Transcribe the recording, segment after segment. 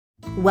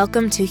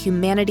Welcome to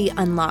Humanity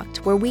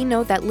Unlocked, where we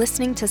know that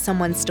listening to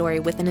someone's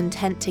story with an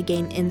intent to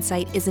gain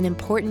insight is an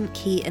important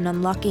key in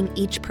unlocking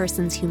each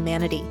person's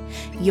humanity.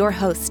 Your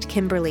host,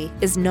 Kimberly,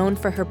 is known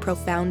for her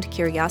profound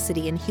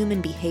curiosity in human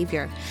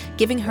behavior,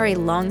 giving her a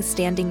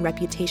long-standing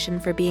reputation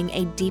for being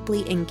a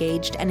deeply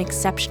engaged and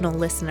exceptional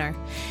listener.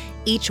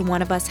 Each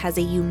one of us has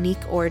a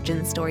unique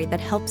origin story that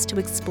helps to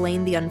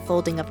explain the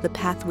unfolding of the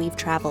path we've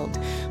traveled.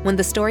 When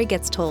the story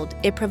gets told,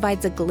 it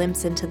provides a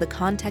glimpse into the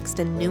context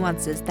and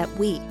nuances that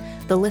we,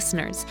 the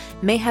listeners,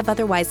 may have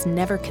otherwise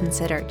never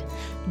considered.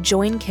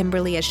 Join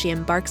Kimberly as she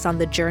embarks on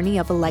the journey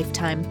of a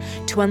lifetime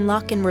to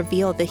unlock and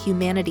reveal the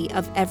humanity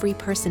of every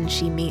person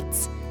she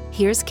meets.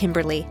 Here's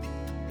Kimberly.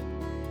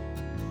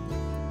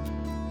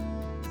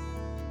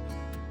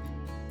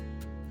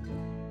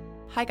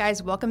 Hi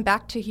guys, welcome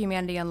back to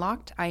Humanity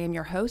Unlocked. I am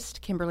your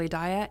host, Kimberly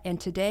Daya, and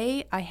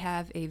today I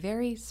have a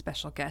very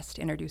special guest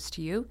to introduce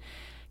to you.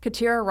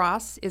 Kateri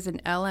Ross is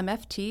an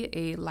LMFT,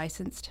 a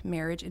licensed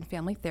marriage and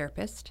family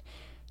therapist.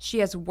 She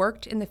has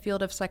worked in the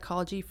field of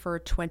psychology for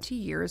 20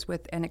 years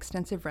with an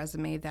extensive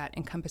resume that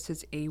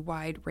encompasses a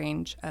wide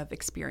range of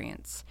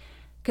experience.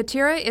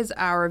 Kateri is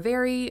our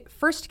very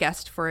first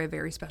guest for a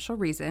very special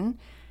reason.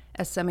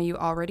 As some of you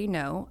already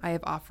know, I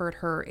have offered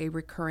her a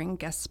recurring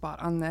guest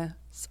spot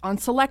on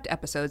select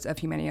episodes of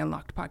Humanity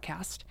Unlocked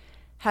podcast.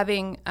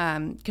 Having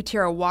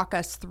Kateri walk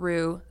us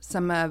through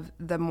some of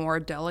the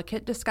more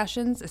delicate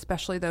discussions,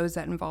 especially those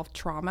that involve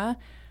trauma,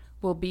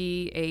 will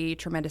be a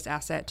tremendous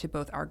asset to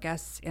both our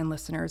guests and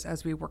listeners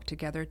as we work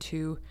together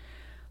to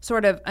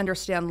sort of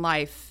understand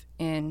life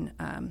in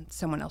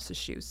someone else's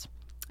shoes.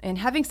 And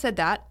having said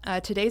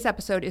that, today's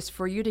episode is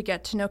for you to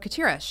get to know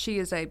Kateri. She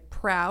is a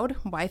proud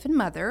wife and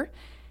mother,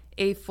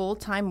 a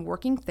full-time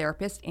working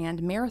therapist,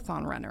 and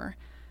marathon runner.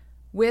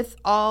 With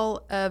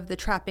all of the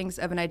trappings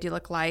of an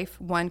idyllic life,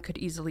 one could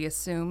easily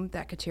assume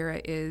that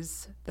Kateri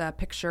is the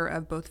picture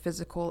of both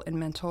physical and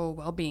mental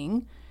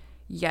well-being,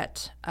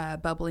 yet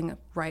bubbling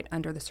right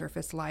under the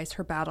surface lies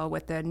her battle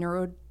with the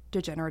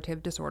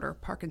neurodegenerative disorder,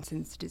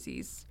 Parkinson's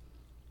disease.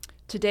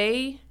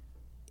 Today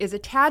is a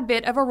tad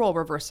bit of a role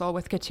reversal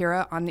with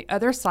Kateri on the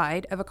other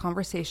side of a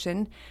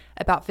conversation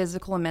about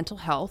physical and mental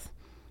health.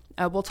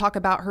 We'll talk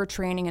about her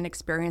training and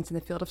experience in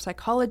the field of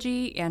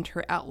psychology and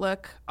her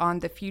outlook on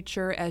the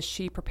future as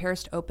she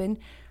prepares to open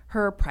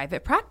her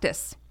private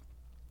practice.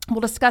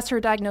 We'll discuss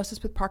her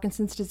diagnosis with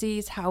Parkinson's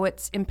disease, how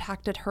it's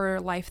impacted her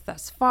life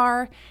thus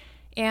far,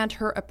 and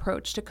her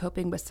approach to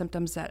coping with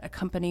symptoms that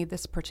accompany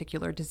this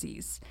particular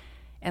disease.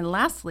 And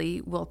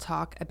lastly, we'll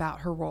talk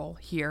about her role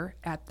here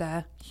at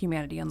the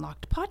Humanity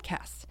Unlocked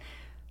podcast.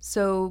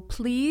 So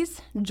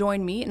please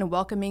join me in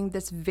welcoming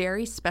this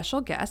very special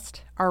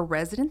guest, our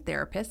resident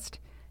therapist,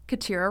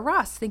 Kateri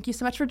Ross. Thank you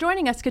so much for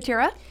joining us,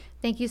 Kateri.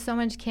 Thank you so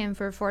much, Kim,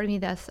 for affording me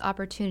this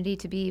opportunity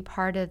to be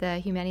part of the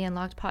Humanity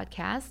Unlocked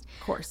podcast.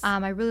 Of course.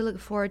 I really look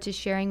forward to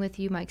sharing with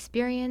you my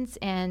experience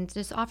and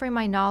just offering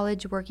my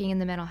knowledge working in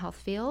the mental health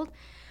field.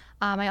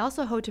 I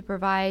also hope to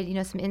provide,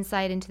 some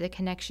insight into the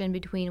connection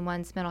between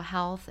one's mental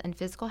health and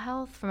physical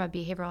health from a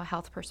behavioral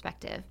health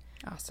perspective.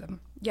 Awesome.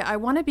 Yeah, I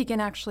want to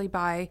begin actually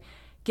by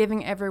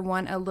giving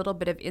everyone a little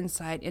bit of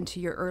insight into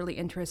your early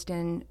interest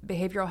in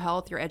behavioral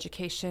health, your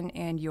education,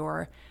 and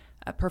your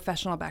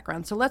professional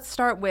background. So let's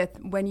start with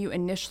when you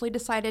initially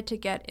decided to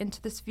get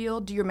into this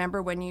field. Do you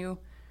remember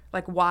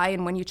why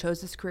and when you chose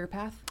this career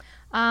path?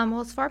 Well,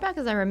 as far back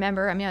as I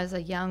remember, I was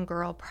a young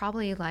girl,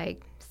 probably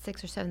like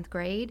 6th or 7th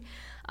grade.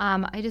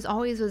 I just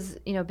always was,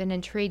 been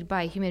intrigued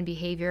by human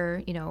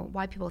behavior,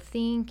 why people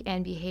think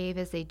and behave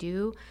as they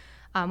do,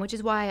 which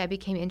is why I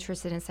became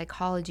interested in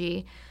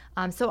psychology.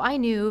 So I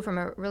knew from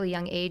a really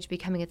young age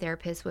becoming a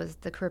therapist was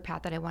the career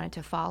path that I wanted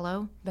to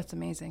follow. That's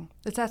amazing.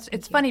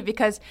 It's funny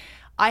because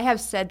I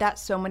have said that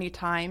so many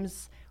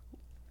times.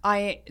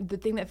 The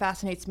thing that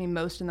fascinates me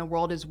most in the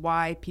world is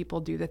why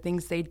people do the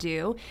things they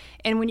do.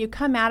 And when you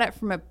come at it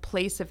from a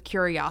place of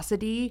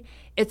curiosity,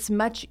 it's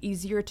much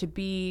easier to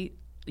be,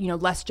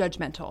 less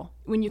judgmental.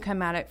 When you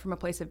come at it from a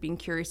place of being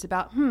curious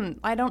about,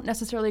 I don't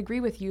necessarily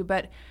agree with you,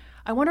 but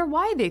I wonder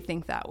why they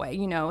think that way,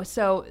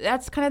 So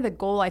that's kind of the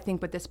goal, I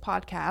think, with this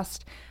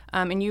podcast.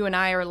 And you and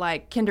I are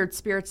like kindred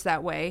spirits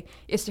that way,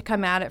 is to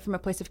come at it from a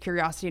place of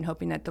curiosity and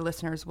hoping that the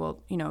listeners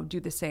will, do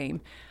the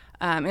same.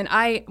 And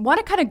I want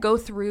to kind of go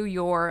through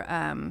your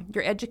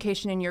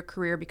education and your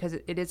career because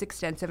it is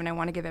extensive, and I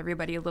want to give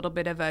everybody a little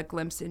bit of a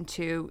glimpse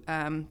into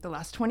the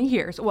last 20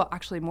 years. Well,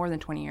 actually more than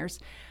 20 years.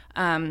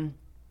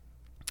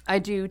 I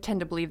do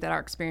tend to believe that our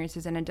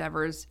experiences and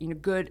endeavors,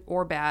 good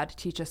or bad,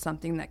 teach us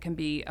something that can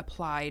be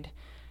applied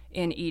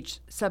in each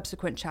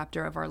subsequent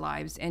chapter of our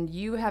lives. And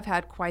you have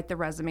had quite the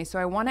resume. So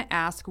I want to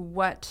ask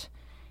what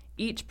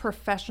each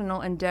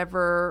professional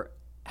endeavor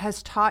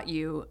has taught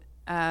you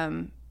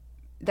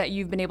that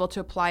you've been able to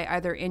apply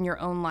either in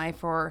your own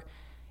life or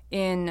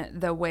in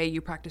the way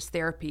you practice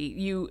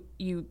therapy.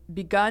 You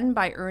begun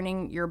by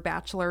earning your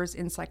bachelor's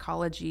in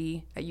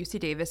psychology at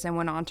UC Davis and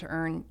went on to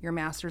earn your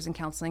master's in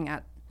counseling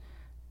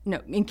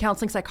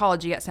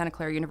psychology at Santa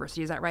Clara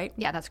University. Is that right?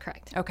 Yeah, that's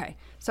correct. Okay.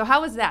 So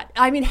how was that?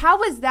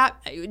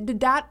 Did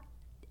that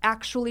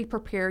actually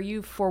prepare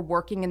you for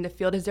working in the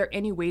field? Is there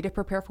any way to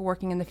prepare for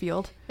working in the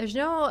field? There's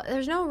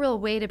no real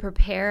way to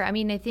prepare. I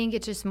mean, I think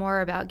it's just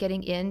more about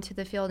getting into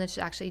the field and just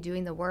actually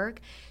doing the work.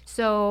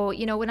 So,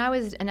 when I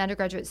was an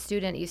undergraduate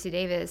student at UC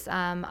Davis,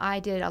 I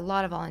did a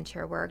lot of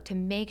volunteer work to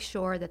make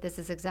sure that this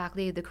is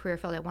exactly the career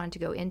field I wanted to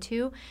go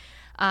into.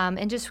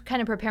 And just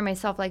kind of prepare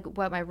myself like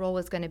what my role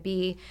was going to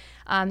be.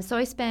 So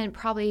I spent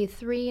probably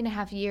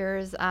 3.5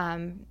 years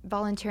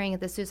volunteering at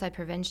the Suicide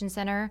Prevention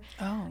Center,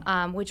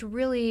 which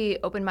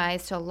really opened my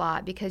eyes to a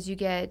lot because you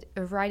get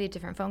a variety of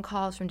different phone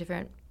calls from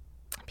different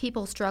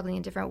people struggling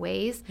in different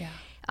ways. Yeah.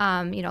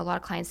 A lot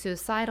of clients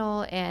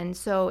suicidal, and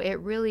so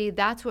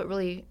that's what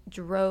really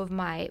drove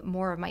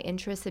more of my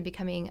interest in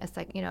becoming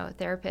a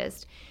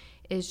therapist.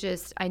 Is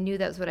just I knew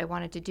that was what I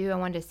wanted to do. I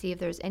wanted to see if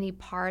there's any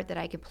part that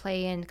I could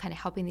play in kind of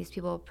helping these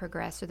people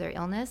progress through their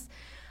illness.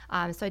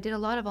 So I did a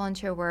lot of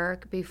volunteer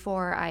work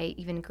before I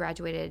even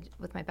graduated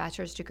with my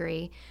bachelor's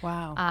degree.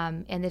 Wow.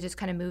 And then just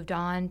kind of moved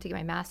on to get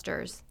my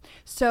master's.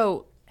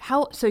 So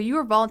you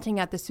were volunteering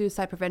at the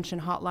Suicide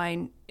Prevention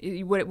Hotline.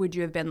 What would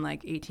you have been,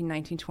 like 18,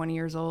 19, 20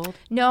 years old?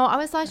 No, I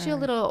was actually a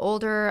little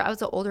older. I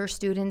was an older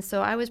student,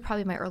 so I was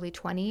probably in my early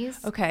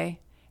 20s. Okay.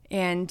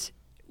 And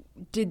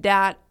did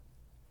that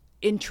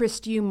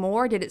interest you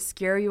more? Did it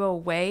scare you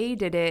away?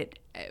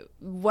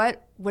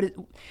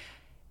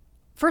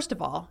 First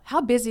of all, how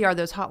busy are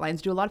those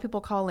hotlines? Do a lot of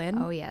people call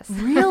in? Oh, yes.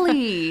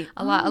 Really?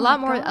 a lot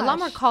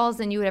more calls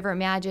than you would ever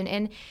imagine.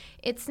 And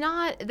it's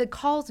not, the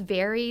calls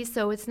vary.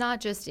 So it's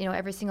not just,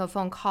 every single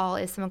phone call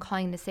is someone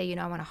calling to say,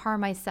 I want to harm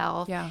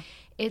myself. Yeah.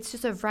 It's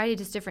just a variety of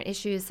just different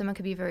issues. Someone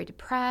could be very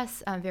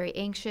depressed, very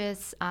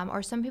anxious,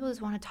 or some people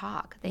just want to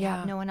talk. They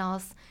have no one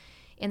else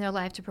in their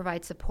life to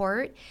provide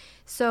support.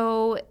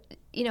 So,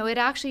 it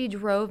actually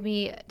drove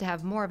me to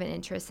have more of an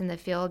interest in the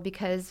field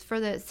because for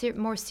the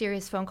more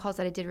serious phone calls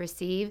that I did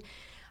receive,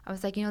 I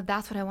was like,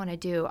 that's what I want to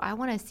do. I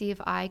want to see if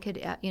I could,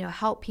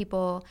 help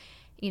people,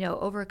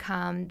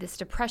 overcome this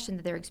depression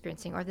that they're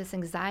experiencing or this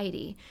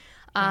anxiety.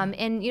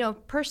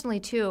 And, personally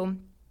too,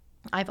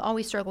 I've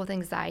always struggled with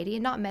anxiety,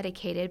 not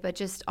medicated, but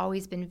just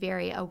always been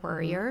a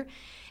worrier. Mm-hmm.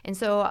 And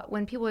so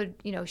when people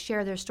would,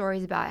 share their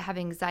stories about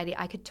having anxiety,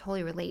 I could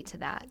totally relate to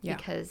that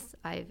because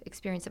I've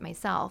experienced it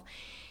myself.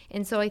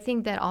 And so I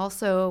think that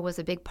also was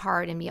a big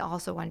part in me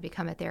also wanting to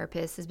become a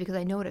therapist is because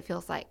I know what it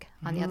feels like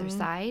on the other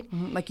side.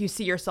 Mm-hmm. Like you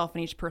see yourself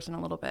in each person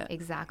a little bit.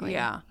 Exactly.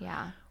 Yeah.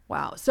 Yeah.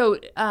 Wow. So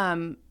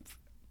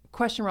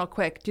question real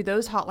quick. Do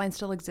those hotlines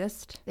still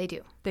exist? They do.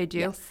 They do?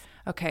 Yes.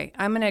 Okay.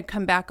 I'm going to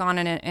come back on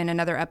in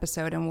another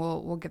episode and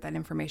we'll get that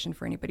information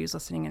for anybody who's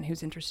listening and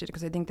who's interested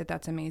because I think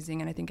that's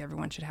amazing and I think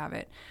everyone should have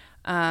it.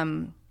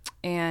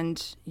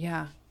 And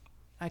yeah,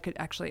 I could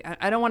actually,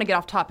 I don't want to get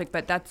off topic,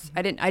 but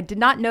I did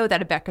not know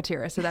that about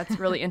Kateri, so that's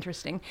really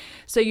interesting.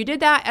 So you did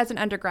that as an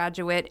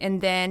undergraduate and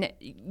then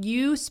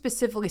you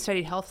specifically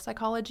studied health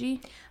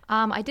psychology?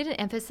 I did an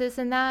emphasis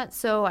in that.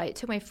 So I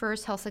took my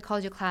first health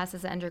psychology class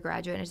as an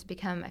undergraduate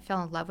and I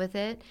fell in love with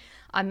it.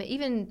 I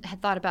even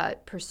had thought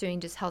about pursuing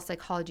just health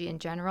psychology in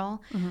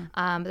general.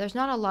 Mm-hmm. But there's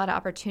not a lot of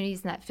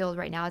opportunities in that field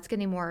right now. It's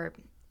getting more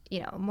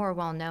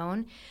well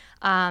known.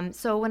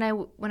 So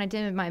when I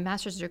did my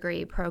master's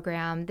degree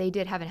program, they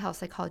did have a health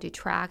psychology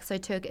track. So I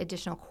took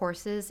additional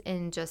courses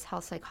in just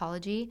health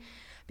psychology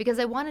because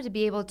I wanted to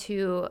be able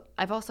to,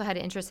 I've also had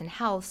an interest in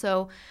health.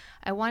 So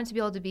I wanted to be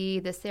able to be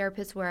this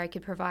therapist where I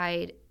could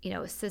provide,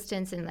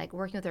 assistance in like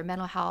working with their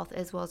mental health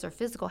as well as their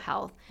physical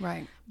health.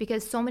 Right.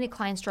 Because so many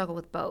clients struggle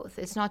with both.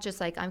 It's not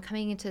just like I'm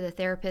coming into the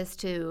therapist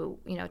to,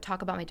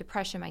 talk about my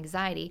depression, my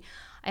anxiety.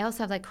 I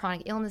also have like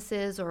chronic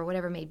illnesses or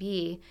whatever it may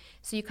be.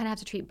 So you kind of have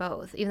to treat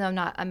both. Even though I'm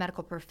not a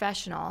medical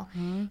professional,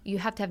 mm-hmm. you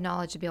have to have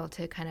knowledge to be able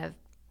to kind of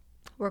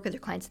work with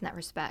your clients in that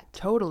respect.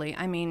 Totally.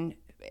 I mean,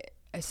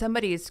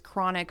 somebody's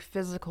chronic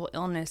physical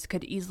illness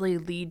could easily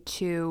lead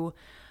to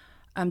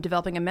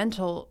developing a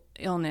mental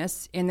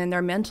illness, and then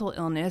their mental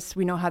illness,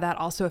 we know how that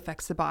also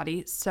affects the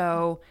body.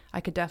 So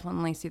I could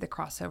definitely see the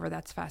crossover.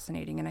 That's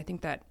fascinating. And I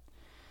think that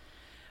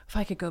if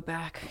I could go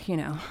back,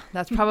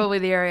 that's probably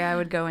the area I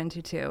would go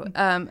into too.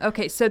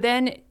 Okay.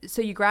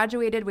 So you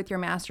graduated with your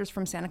master's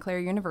from Santa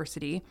Clara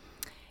University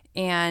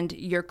and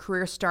your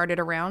career started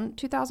around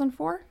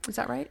 2004. Is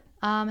that right?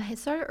 It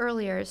started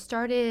earlier. It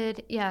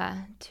started,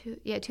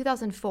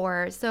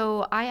 2004.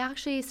 So I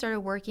actually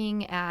started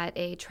working at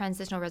a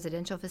transitional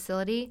residential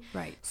facility.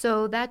 Right.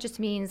 So that just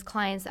means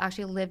clients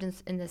actually lived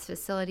in this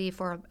facility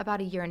for about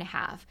a year and a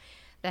half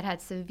that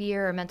had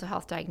severe mental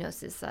health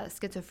diagnosis,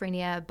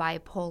 schizophrenia,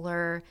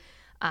 bipolar,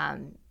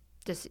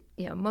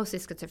 mostly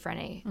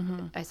schizophrenic.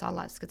 Mm-hmm. I saw a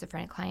lot of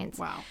schizophrenic clients.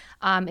 Wow.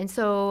 And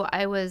so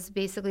I was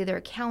basically their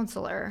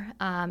counselor.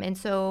 And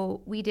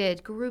so we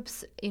did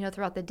groups,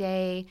 throughout the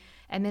day,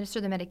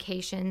 administer the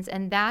medications,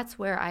 and that's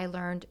where I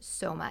learned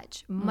so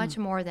much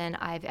more than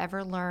I've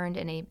ever learned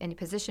in any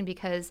position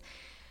because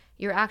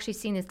you're actually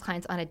seeing these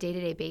clients on a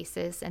day-to-day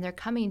basis, and they're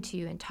coming to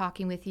you and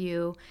talking with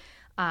you,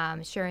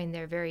 sharing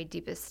their very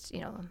deepest,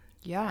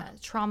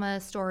 trauma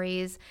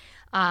stories,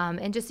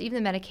 and just even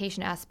the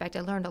medication aspect.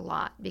 I learned a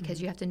lot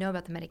because you have to know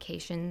about the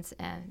medications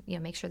and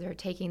make sure they're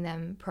taking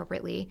them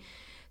appropriately.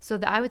 So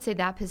I would say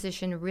that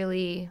position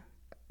really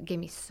gave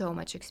me so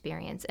much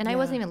experience, and I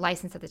wasn't even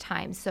licensed at the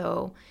time.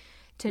 So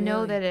to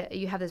know that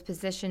you have this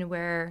position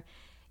where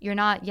you're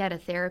not yet a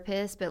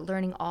therapist, but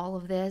learning all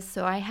of this.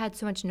 So I had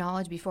so much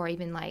knowledge before I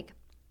even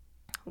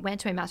went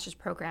to my master's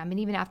program, and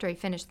even after I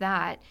finished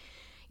that,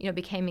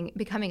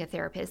 becoming a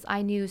therapist,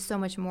 I knew so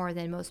much more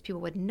than most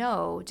people would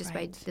know just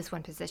by this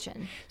one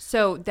position.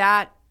 So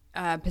that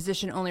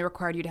position only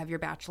required you to have your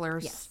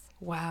bachelor's? Yes.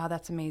 Wow,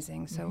 that's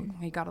amazing. So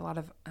you got a lot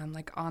of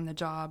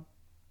on-the-job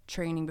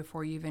training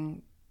before you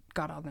even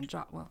got on the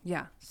job. Well,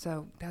 yeah.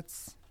 So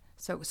that's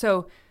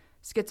so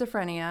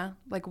schizophrenia.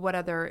 Like, what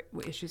other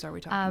issues are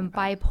we talking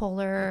about?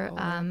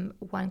 Bipolar.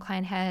 One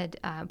client had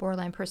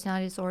borderline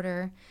personality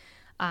disorder.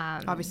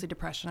 Obviously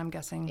depression, I'm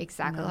guessing.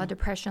 Exactly. A lot of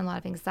depression, a lot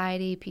of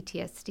anxiety,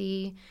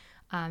 PTSD,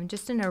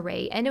 just an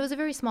array. And it was a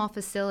very small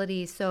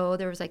facility, so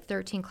there was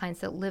 13 clients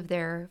that lived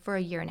there for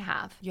a year and a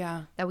half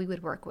that we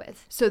would work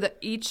with. So that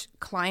each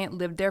client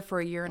lived there for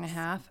a year and a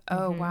half?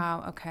 Oh,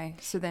 wow. Okay.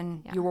 So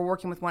then you were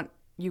working with one.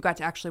 You got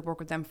to actually work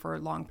with them for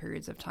long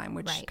periods of time,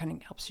 which kind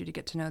of helps you to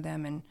get to know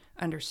them and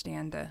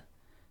understand the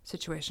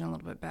situation a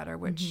little bit better,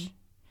 which...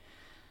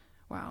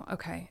 Wow.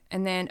 Okay.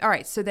 And then, all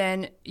right. So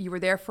then you were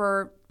there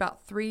for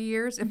about 3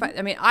 years.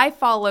 I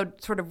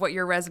followed sort of what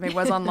your resume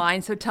was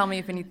online. So tell me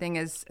if anything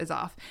is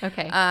off.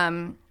 Okay.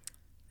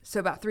 So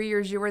about 3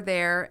 years you were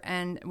there,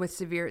 and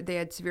they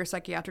had severe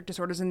psychiatric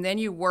disorders, and then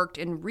you worked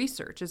in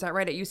research. Is that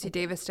right? At UC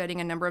Davis, studying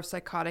a number of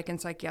psychotic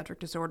and psychiatric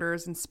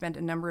disorders, and spent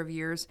a number of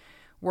years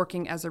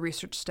working as a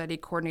research study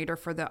coordinator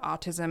for the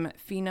Autism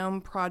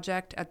Phenome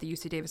Project at the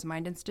UC Davis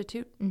Mind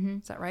Institute.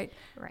 Is that right?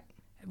 Right.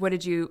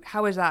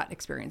 How was that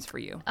experience for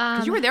you?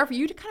 Because you were there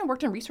you kind of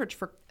worked in research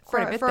for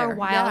quite a bit for there. a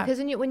while. Because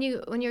when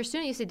you're a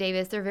student at UC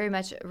Davis, they're very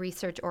much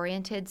research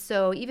oriented.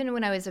 So even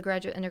when I was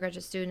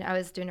undergraduate student, I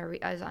was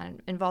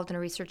involved in a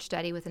research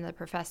study with another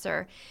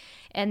professor.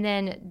 And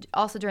then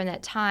also during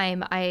that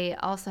time, I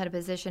also had a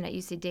position at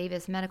UC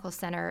Davis Medical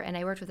Center, and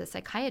I worked with a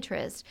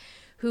psychiatrist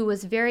who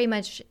was very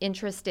much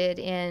interested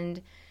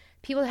in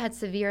people that had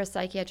severe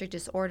psychiatric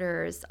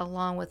disorders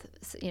along with,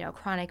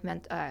 chronic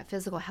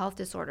physical health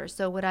disorders.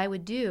 So what I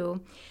would do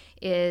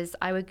is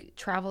I would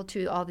travel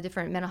to all the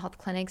different mental health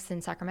clinics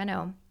in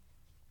Sacramento,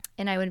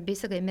 and I would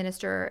basically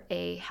administer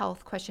a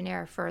health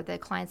questionnaire for the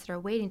clients that are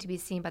waiting to be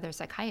seen by their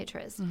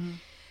psychiatrist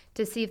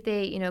to see if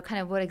they,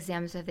 kind of what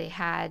exams have they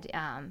had,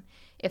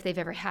 if they've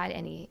ever had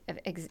any,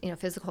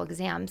 physical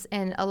exams.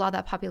 And a lot of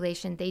that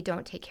population, they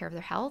don't take care of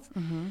their health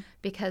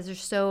because they're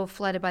so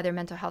flooded by their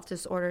mental health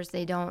disorders.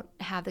 They don't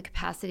have the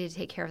capacity to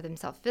take care of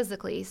themselves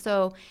physically.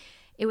 So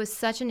it was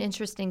such an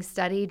interesting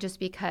study just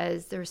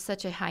because there was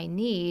such a high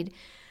need.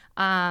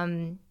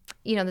 The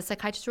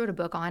psychiatrist wrote a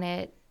book on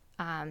it,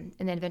 and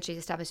then eventually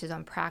established his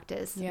own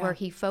practice where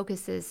he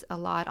focuses a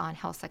lot on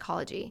health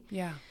psychology.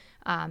 Yeah.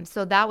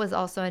 So that was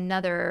also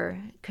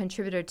another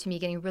contributor to me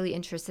getting really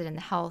interested in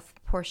the health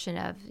portion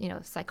of,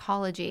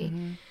 psychology.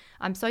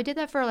 So I did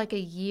that for a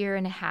year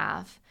and a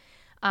half.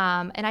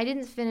 And I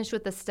didn't finish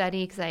with the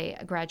study because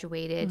I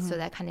graduated, so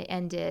that kind of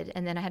ended.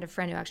 And then I had a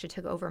friend who actually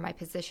took over my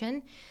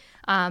position.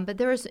 But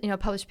there was, a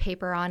published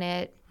paper on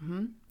it.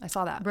 I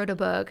saw that. Wrote a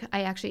book.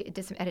 I actually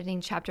did some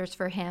editing chapters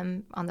for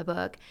him on the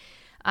book.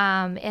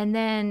 And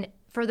then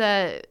for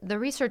the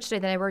research study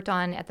that I worked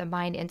on at the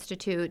Mind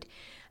Institute,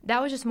 that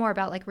was just more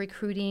about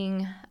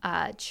recruiting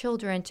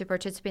children to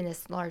participate in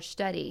this large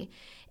study.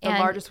 The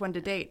largest one to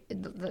date.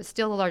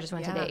 Still the largest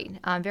one to date.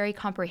 Very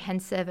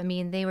comprehensive.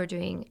 They were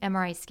doing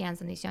MRI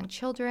scans on these young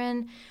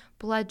children,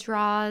 blood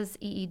draws,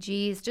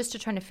 EEGs, just to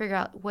try to figure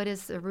out what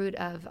is the root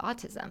of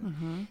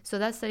autism. So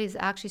that study is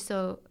actually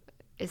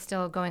is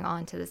still going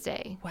on to this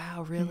day.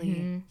 Wow,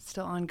 really?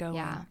 Still ongoing.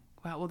 Yeah.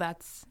 Wow. Well,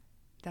 that's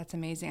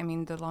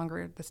amazing. The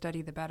longer the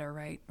study, the better,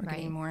 right? We're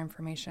getting more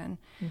information.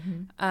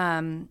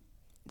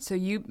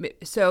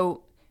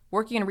 So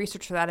working in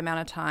research for that amount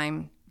of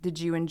time, did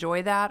you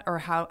enjoy that, or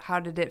how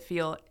did it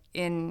feel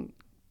in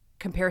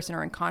comparison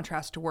or in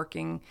contrast to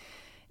working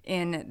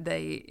in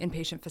the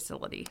inpatient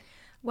facility?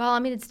 Well,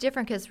 it's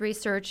different because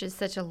research is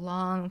such a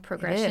long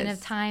progression of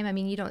time.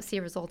 You don't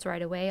see results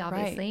right away,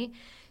 obviously. Right.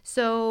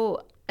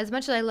 So as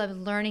much as I love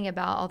learning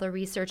about all the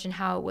research and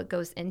what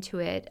goes into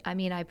it,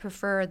 I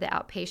prefer the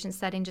outpatient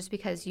setting just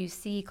because you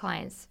see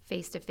clients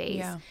face to face.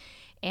 Yeah.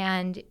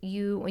 And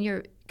when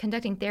you're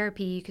conducting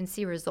therapy, you can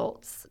see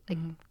results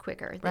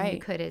quicker than you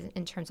could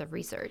in terms of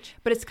research.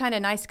 But it's kind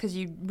of nice because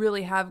you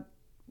really have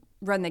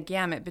run the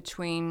gamut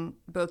between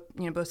both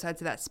sides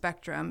of that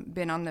spectrum,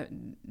 been on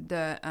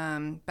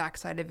the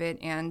backside of it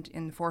and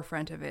in the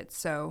forefront of it.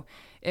 So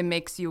it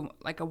makes you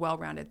a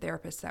well-rounded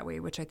therapist that way,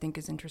 which I think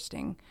is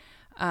interesting.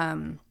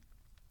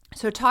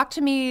 So talk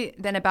to me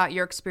then about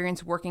your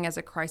experience working as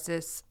a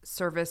crisis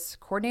service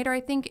coordinator,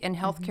 I think, and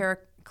healthcare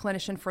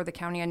clinician for the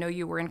county. I know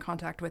you were in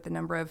contact with a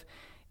number of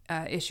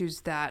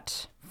issues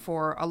that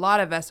for a lot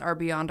of us are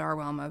beyond our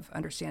realm of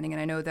understanding.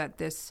 And I know that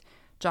this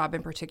job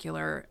in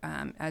particular,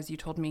 as you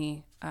told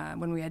me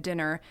when we had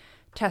dinner,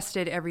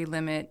 tested every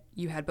limit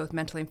you had both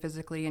mentally and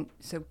physically. And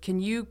so can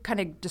you kind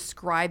of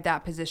describe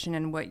that position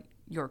and what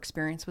your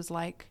experience was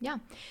like? Yeah.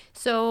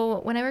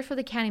 So when I worked for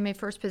the county, my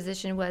first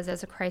position was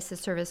as a crisis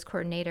service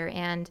coordinator.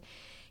 And,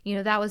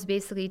 that was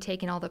basically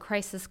taking all the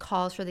crisis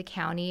calls for the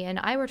county. And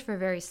I worked for a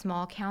very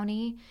small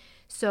county.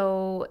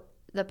 So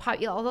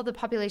although the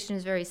population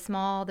is very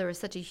small, there was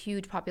such a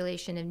huge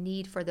population of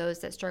need for those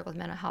that struggle with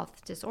mental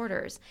health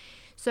disorders.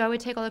 So I would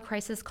take all the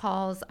crisis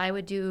calls. I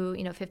would do,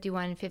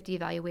 5150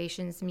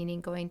 evaluations,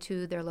 meaning going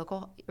to their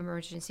local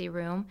emergency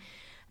room,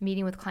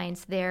 meeting with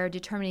clients there,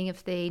 determining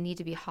if they need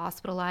to be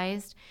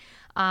hospitalized,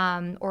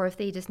 or if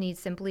they just need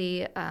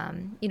simply,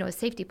 a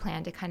safety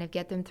plan to kind of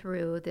get them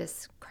through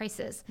this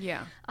crisis.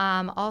 Yeah.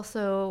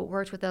 Also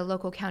worked with a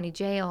local county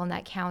jail in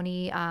that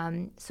county.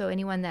 So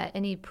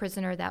any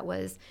prisoner that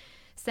was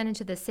sent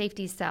into the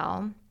safety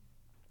cell,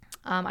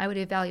 I would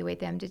evaluate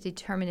them to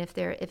determine if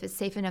it's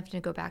safe enough to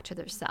go back to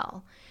their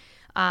cell.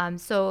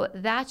 So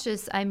that's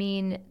just,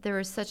 there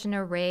was such an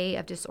array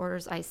of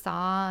disorders I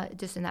saw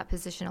just in that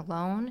position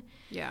alone.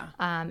 Yeah.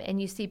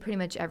 And you see pretty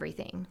much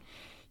everything.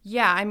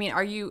 Yeah.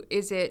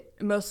 Is it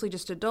mostly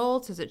just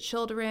adults? Is it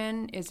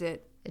children? Is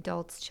it?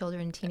 Adults,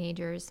 children,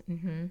 teenagers.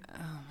 Mm-hmm.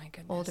 Oh my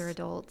goodness. Older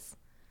adults.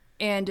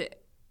 And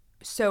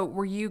so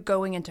were you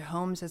going into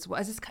homes as well?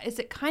 Is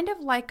it kind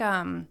of like,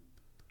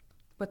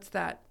 what's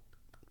that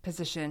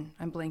position?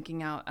 I'm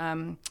blanking out.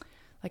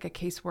 Like a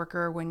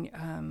caseworker when,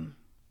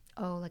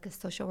 like a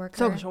social worker?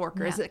 Social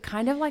worker. Yeah. Is it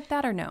kind of like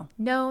that or no?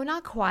 No,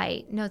 not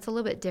quite. No, it's a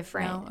little bit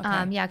different.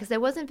 No? Okay. Because I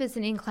wasn't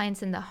visiting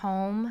clients in the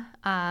home.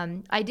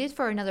 I did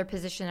for another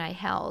position I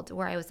held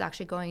where I was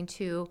actually going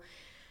to,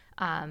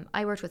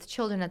 I worked with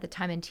children at the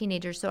time and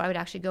teenagers, so I would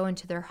actually go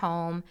into their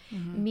home,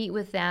 meet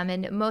with them,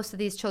 and most of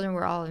these children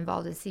were all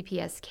involved in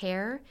CPS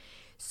care.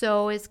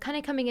 So it's kind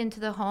of coming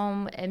into the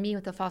home and meeting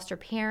with the foster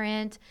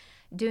parent,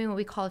 doing what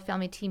we call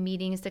family team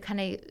meetings to kind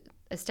of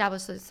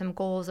establish some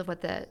goals of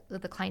what the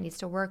client needs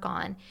to work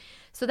on.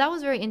 So that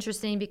was very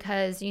interesting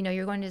because,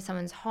 you're going to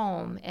someone's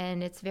home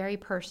and it's very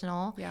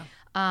personal. Yeah.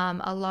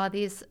 A lot of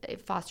these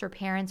foster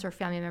parents or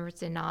family members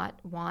did not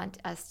want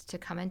us to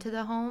come into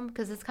the home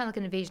because it's kind of like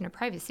an invasion of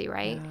privacy,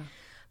 right? Yeah.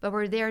 But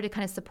we're there to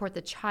kind of support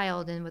the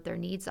child and what their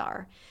needs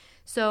are.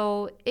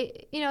 So,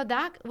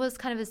 that was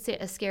kind of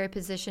a scary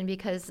position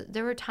because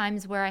there were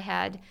times where I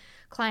had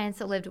clients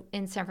that lived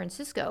in San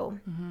Francisco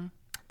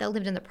that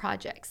lived in the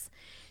projects.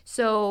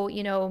 So,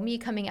 me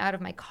coming out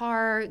of my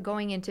car,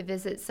 going in to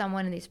visit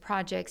someone in these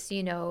projects,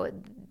 you're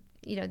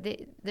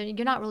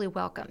not really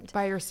welcomed.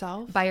 By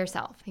yourself? By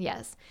yourself,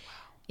 yes. Wow.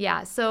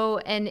 Yeah. So,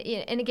 and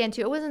again,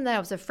 too, it wasn't that I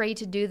was afraid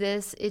to do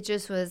this. It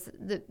just was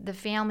the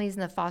families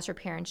and the foster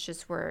parents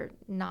just were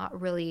not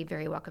really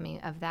very welcoming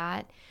of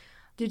that.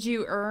 Did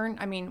you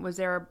was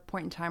there a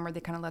point in time where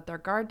they kind of let their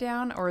guard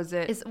down, or is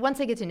it? It's once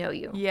they get to know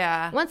you.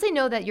 Yeah. Once they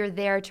know that you're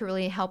there to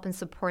really help and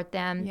support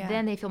them,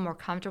 then they feel more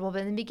comfortable.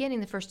 But in the beginning,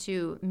 the first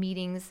two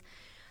meetings,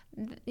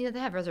 they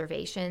have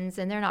reservations,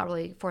 and they're not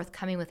really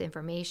forthcoming with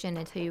information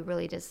until you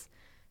really just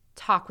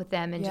talk with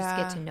them and just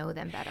get to know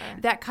them better.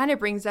 That kind of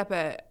brings up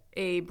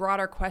a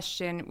broader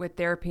question with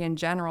therapy in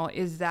general.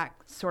 Is that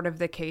sort of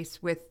the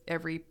case with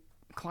every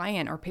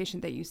client or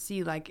patient that you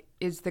see? Like,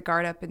 is the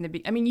guard up in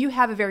the you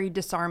have a very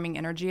disarming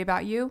energy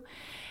about you,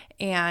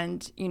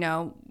 and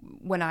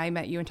when I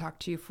met you and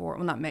talked to you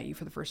not met you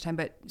for the first time,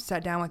 but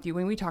sat down with you,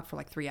 when we talked for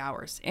like 3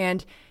 hours,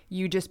 and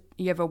you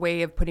have a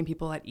way of putting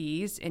people at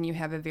ease, and you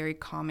have a very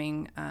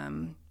calming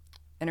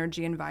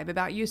energy and vibe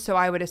about you. So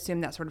I would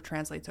assume that sort of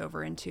translates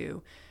over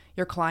into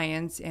your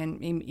clients and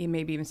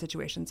maybe even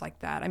situations like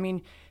that.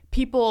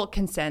 People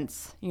can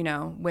sense,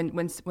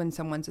 when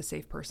someone's a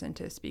safe person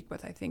to speak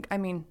with, I think.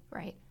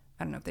 Right.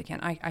 I don't know if they can.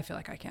 I feel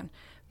like I can.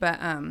 But,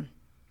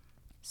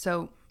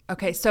 so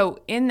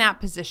in that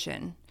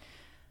position,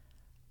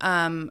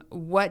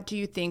 what do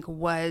you think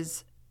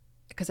was,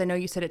 because I know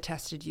you said it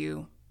tested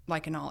you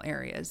like in all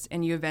areas,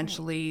 and you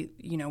eventually,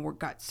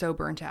 got so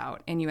burnt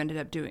out and you ended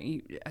up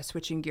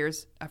switching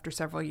gears after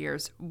several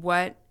years.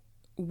 What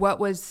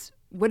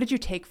did you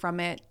take from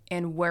it,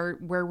 and where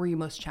were you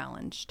most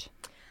challenged?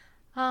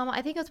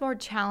 I think it's more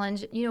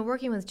challenge.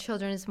 Working with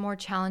children is more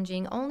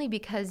challenging only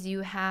because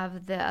you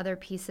have the other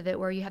piece of it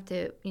where you have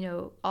to,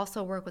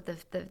 also work with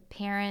the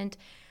parent,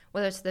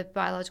 whether it's the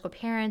biological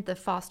parent, the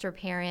foster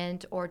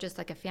parent, or just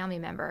like a family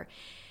member.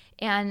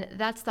 And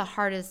that's the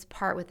hardest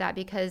part with that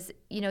because,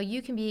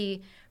 you can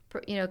be,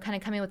 kind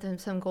of coming with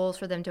some goals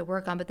for them to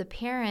work on, but the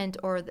parent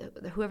or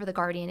whoever the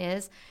guardian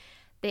is,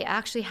 they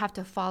actually have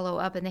to follow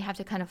up and they have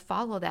to kind of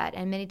follow that.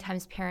 And many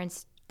times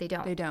parents, they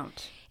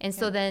don't. And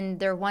so then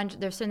they're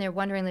sitting there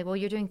wondering, like, well,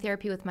 you're doing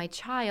therapy with my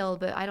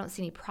child, but I don't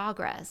see any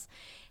progress.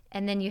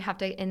 And then you have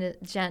to, in a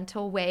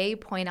gentle way,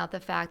 point out the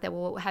fact that,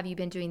 well, have you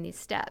been doing these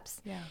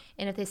steps? Yeah.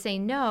 And if they say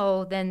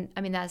no, then,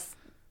 that's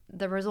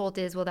the result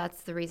is, well,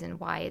 that's the reason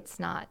why it's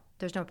not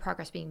there's no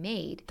progress being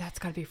made. That's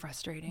got to be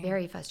frustrating.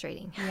 Very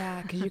frustrating.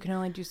 Yeah, because you can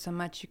only do so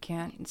much. You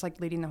can't. It's like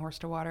leading the horse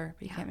to water,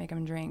 but you can't make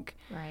them drink.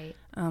 Right.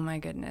 Oh my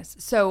goodness.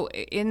 So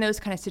in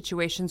those kind of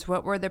situations,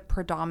 what were the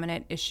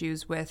predominant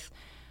issues with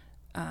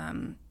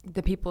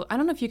the people? I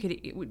don't know if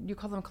you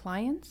call them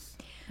clients?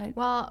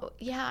 Well,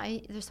 yeah,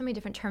 there's so many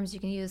different terms you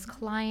can use.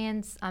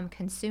 Clients,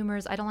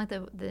 consumers. I don't like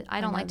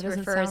I don't like to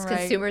refer as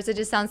consumers. It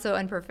just sounds so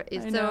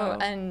unprofessional.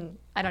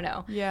 I don't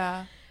know.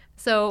 Yeah.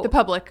 So the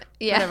public.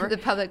 Yeah, whatever. The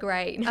public,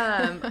 right.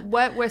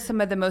 What were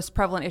some of the most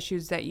prevalent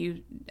issues that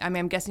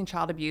I'm guessing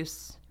child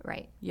abuse.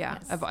 Right. Yeah.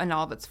 Yes. In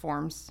all of its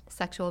forms.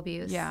 Sexual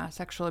abuse. Yeah.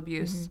 Sexual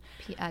abuse.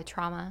 Mm-hmm.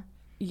 Trauma.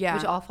 Yeah.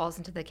 Which all falls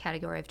into the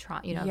category of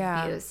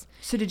abuse.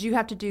 So did you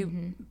have to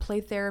do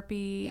play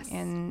therapy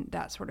and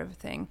that sort of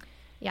thing?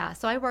 Yeah.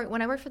 So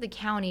when I worked for the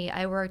county,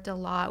 I worked a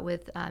lot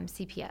with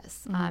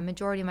CPS.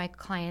 Majority of my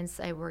clients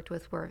I worked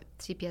with were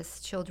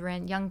CPS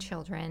children, young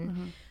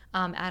children,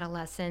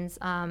 adolescents,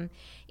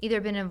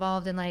 either been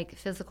involved in like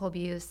physical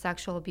abuse,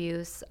 sexual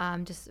abuse,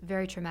 just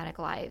very traumatic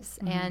lives.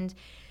 And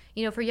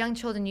for young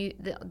children,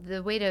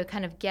 the way to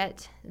kind of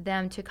get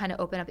them to kind of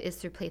open up is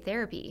through play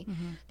therapy,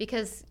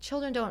 because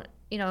children don't,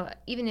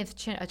 even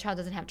if a child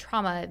doesn't have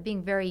trauma,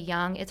 being very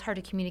young, it's hard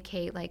to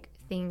communicate like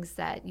things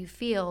that you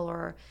feel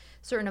or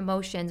certain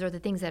emotions or the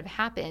things that have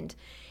happened.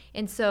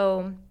 And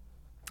so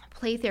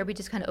play therapy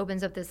just kind of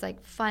opens up this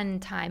like fun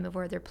time of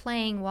where they're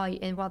playing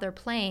while they're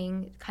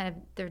playing, kind of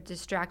they're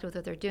distracted with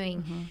what they're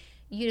doing.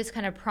 You just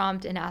kind of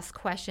prompt and ask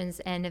questions,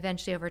 and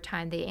eventually over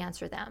time they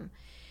answer them.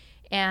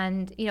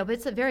 And, but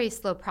it's a very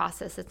slow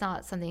process. It's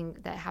not something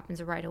that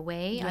happens right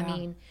away. Yeah. I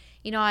mean,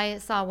 I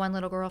saw one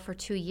little girl for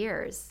 2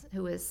 years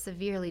who was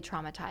severely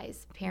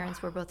traumatized.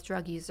 Parents were both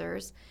drug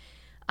users.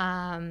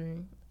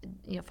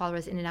 Father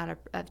was in and out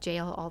of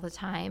jail all the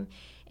time.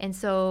 And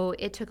so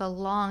it took a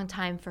long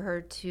time for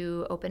her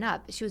to open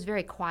up. She was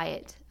very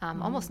quiet,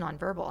 almost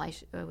nonverbal,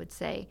 I would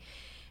say.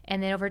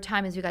 And then over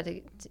time, as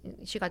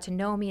she got to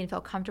know me and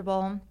felt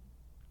comfortable,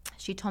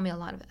 she told me a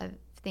lot of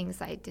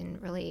things I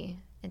didn't really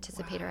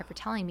anticipate her ever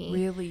telling me.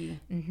 Really?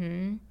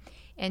 Mm-hmm.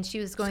 And she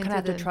was going through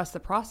have to trust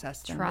the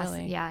process. Trust,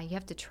 really. Yeah, you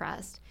have to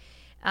trust.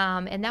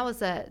 And that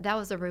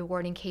was a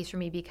rewarding case for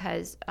me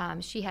because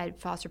she had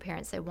foster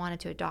parents that wanted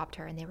to adopt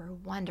her, and they were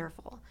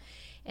wonderful.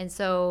 And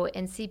so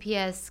in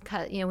CPS,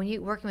 when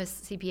you're working with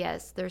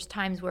CPS, there's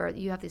times where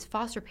you have these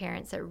foster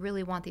parents that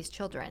really want these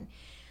children.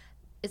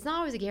 It's not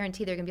always a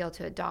guarantee they're going to be able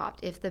to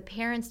adopt. If the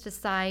parents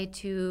decide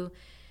to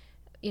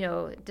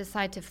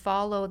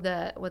follow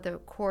what the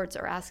courts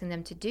are asking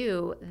them to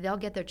do, they'll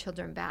get their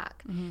children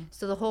back.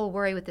 So the whole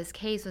worry with this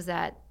case was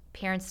that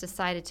parents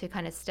decided to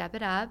kind of step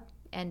it up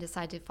and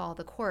decide to follow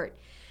the court.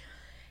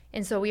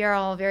 And so we are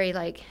all very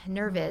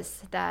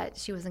nervous that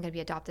she wasn't going to be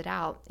adopted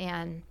out.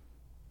 And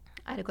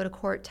I had to go to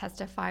court,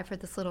 testify for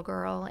this little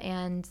girl,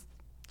 and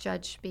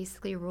judge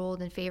basically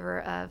ruled in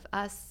favor of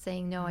us,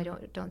 saying no, I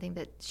don't think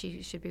that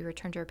she should be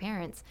returned to her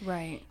parents.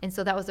 Right. And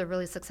so that was a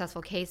really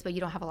successful case, but you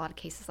don't have a lot of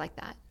cases like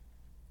that.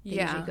 They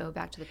usually go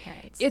back to the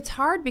parents. It's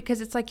hard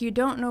because it's like you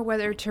don't know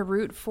whether to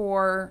root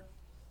for,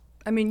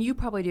 I mean, you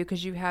probably do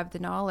because you have the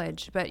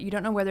knowledge, but you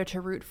don't know whether to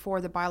root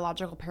for the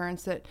biological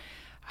parents that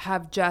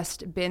have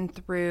just been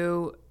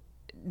through,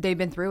 they've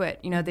been through it.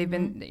 They've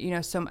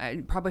been, some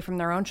probably from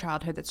their own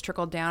childhood that's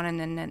trickled down, and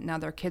then now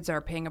their kids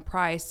are paying a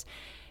price,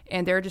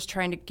 and they're just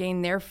trying to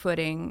gain their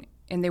footing,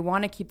 and they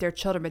want to keep their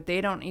children, but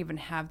they don't even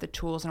have the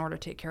tools in order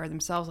to take care of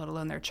themselves, let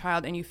alone their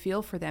child. And you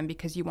feel for them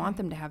because you want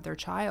them to have their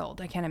child.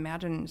 I can't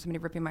imagine somebody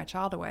ripping my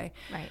child away.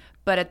 Right.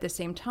 But at the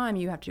same time,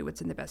 you have to do what's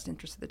in the best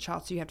interest of the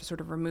child. So you have to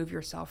sort of remove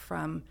yourself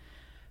from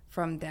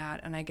that.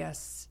 And I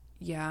guess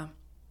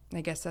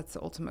that's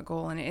the ultimate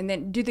goal. And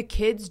then do the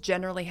kids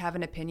generally have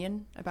an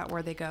opinion about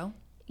where they go?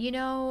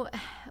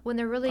 When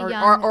they're really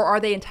young. Or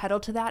are they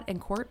entitled to that in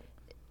court?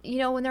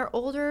 When they're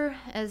older,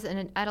 as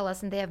an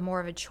adolescent, they have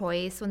more of a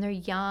choice. When they're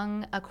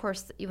young, of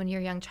course, when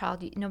you're a young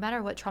child, no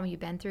matter what trauma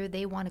you've been through,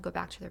 they want to go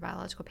back to their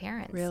biological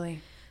parents.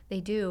 Really? They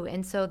do.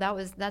 And so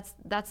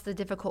that's the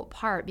difficult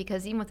part,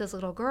 because even with this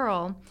little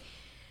girl,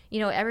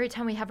 every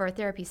time we have our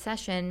therapy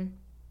session,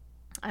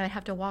 I would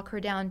have to walk her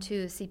down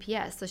to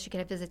CPS so she could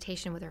have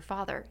visitation with her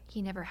father.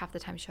 He never half the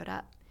time showed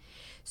up.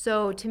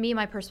 So to me,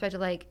 my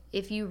perspective,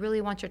 if you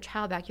really want your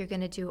child back, you're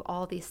going to do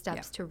all these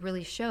steps to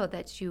really show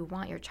that you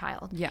want your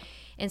child. Yeah.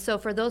 And so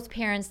for those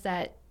parents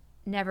that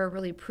never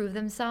really prove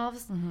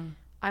themselves,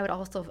 I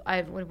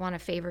would want to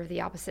favor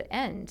the opposite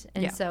end.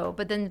 And so,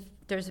 but then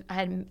I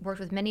had worked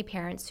with many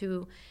parents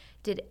who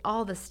did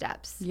all the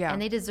steps,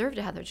 and they deserve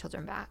to have their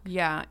children back.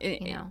 Yeah.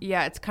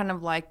 It's kind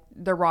of like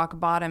the rock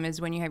bottom is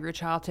when you have your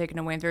child taken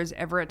away. If there's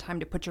ever a time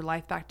to put your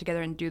life back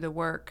together and do the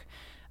work,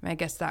 I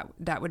guess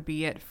that would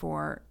be it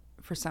for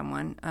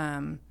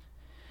someone.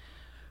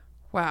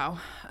 Wow.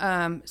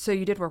 So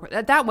you did work with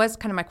that. Was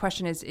kind of my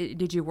question is,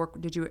 did you work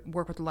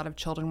with a lot of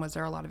children? Was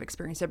there a lot of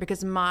experience there?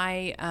 Because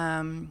my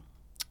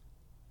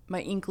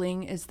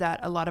inkling is that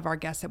a lot of our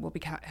guests that will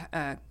be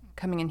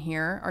coming in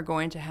here are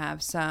going to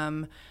have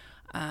some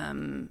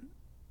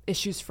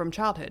issues from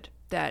childhood.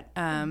 that,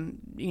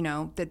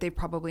 that they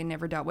probably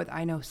never dealt with.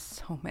 I know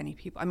so many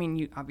people. I mean,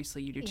 you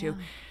do too.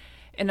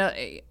 And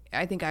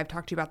I think I've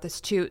talked to you about this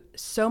too.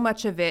 So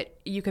much of it,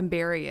 you can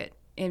bury it.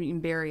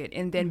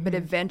 And then, but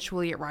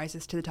eventually it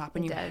rises to the top,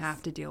 and you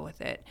have to deal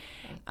with it,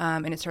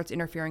 and it starts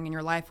interfering in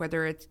your life,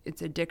 whether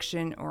it's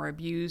addiction or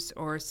abuse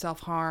or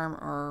self-harm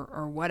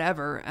or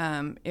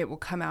whatever. It will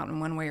come out in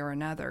one way or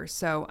another.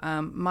 So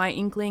my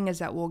inkling is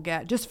that we'll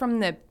get, just from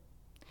the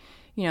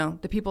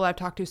people I've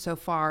talked to so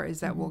far,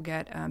 is that we'll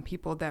get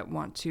people that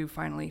want to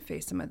finally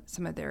face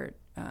some of their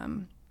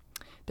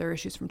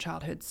issues from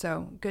childhood.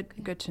 So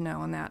good to know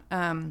on that.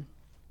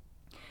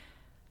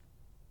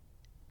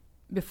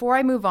 Before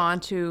I move on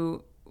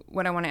to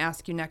what I want to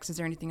ask you next, is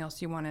there anything else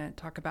you want to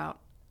talk about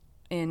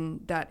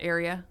in that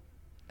area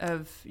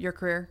of your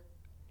career?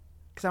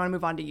 Because I want to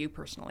move on to you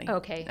personally.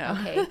 Okay.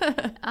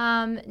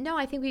 No,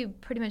 I think we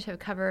pretty much have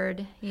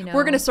covered,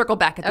 We're going to circle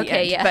back at the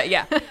end. Yeah. But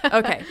yeah.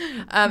 Okay.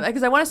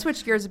 Because I want to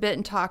switch gears a bit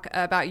and talk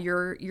about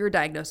your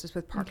diagnosis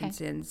with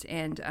Parkinson's,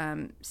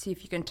 and see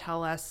if you can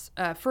tell us,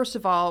 first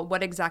of all,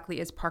 what exactly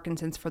is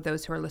Parkinson's for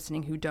those who are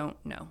listening who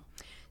don't know?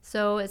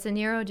 So it's a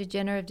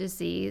neurodegenerative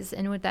disease,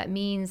 and what that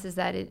means is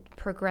that it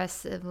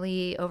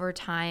progressively over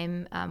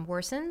time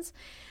worsens.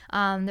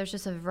 There's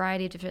just a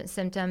variety of different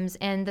symptoms.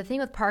 And the thing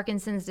with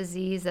Parkinson's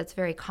disease that's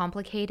very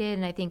complicated,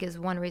 and I think is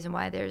one reason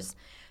why there's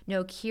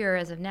no cure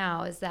as of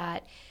now, is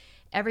that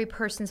every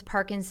person's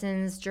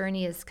Parkinson's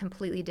journey is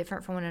completely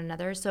different from one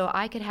another. So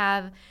I could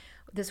have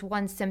this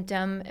one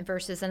symptom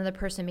versus another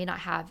person may not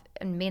have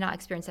and may not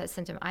experience that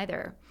symptom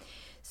either.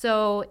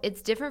 So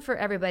it's different for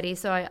everybody.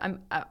 So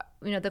I'm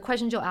the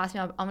questions you'll ask me,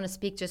 I'm going to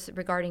speak just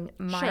regarding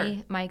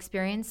my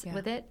experience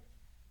with it.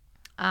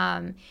 Do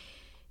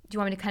you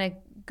want me to kind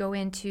of go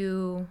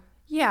into?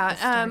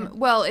 Yeah.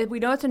 Well, if we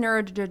know it's a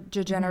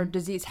neurodegenerative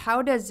disease,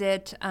 how does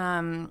it?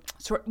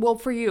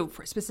 For you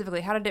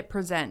specifically, how did it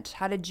present?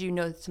 How did you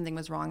know that something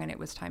was wrong and it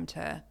was time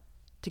to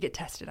get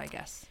tested, I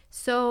guess?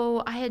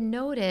 So I had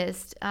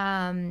noticed.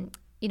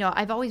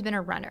 I've always been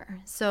a runner.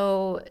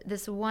 So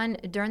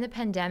during the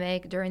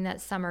pandemic, during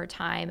that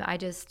summertime, I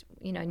just,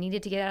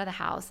 needed to get out of the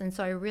house. And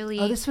so I really...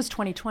 Oh, this was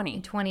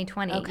 2020.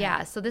 2020, okay.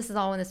 Yeah. So this is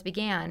all when this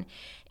began.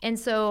 And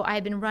so I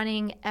had been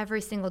running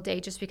every single day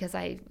just because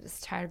I was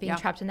tired of being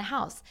trapped in the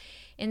house.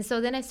 And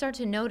so then I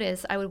started to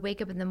notice I would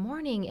wake up in the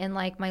morning and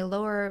like my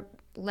lower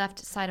left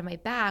side of my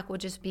back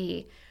would just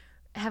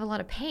have a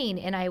lot of pain.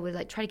 And I would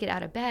like try to get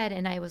out of bed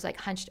and I was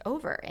like hunched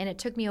over. And it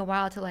took me a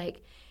while to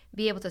like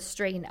be able to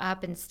straighten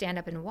up and stand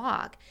up and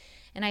walk.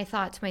 And I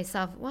thought to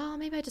myself, well,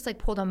 maybe I just like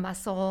pulled a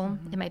muscle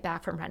in my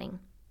back from running.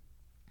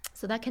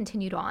 So that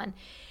continued on.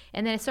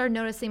 And then I started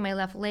noticing my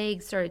left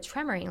leg started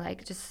tremoring,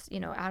 like just,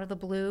 out of the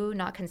blue,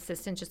 not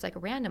consistent, just like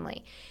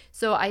randomly.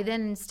 So I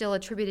then still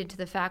attributed to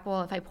the fact,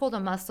 well, if I pulled a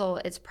muscle,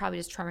 it's probably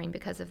just tremoring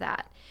because of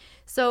that.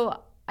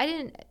 So I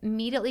didn't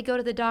immediately go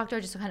to the doctor,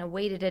 just kind of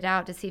waited it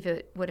out to see if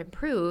it would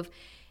improve.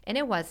 And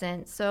it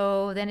wasn't.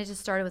 So then it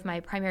just started with my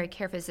primary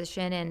care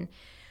physician, and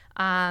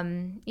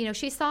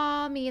she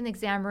saw me in the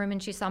exam room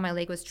and she saw my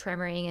leg was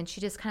tremoring and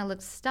she just kind of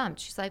looked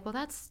stumped. She's like, well,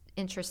 that's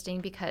interesting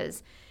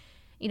because,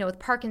 with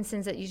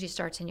Parkinson's, it usually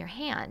starts in your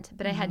hand,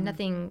 but I had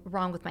nothing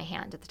wrong with my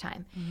hand at the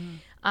time.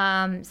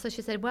 So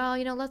she said, well,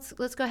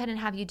 let's go ahead and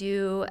have you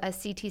do a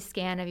CT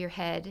scan of your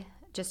head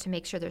just to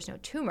make sure there's no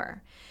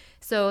tumor.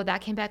 So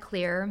that came back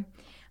clear.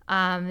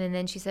 And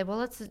then she said, well,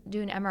 let's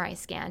do an MRI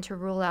scan to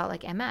rule out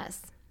like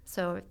MS.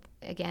 So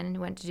again,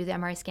 went to do the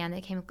MRI scan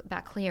that came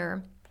back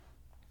clear.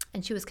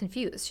 And she was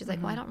confused. She's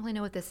like, well, I don't really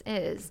know what this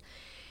is.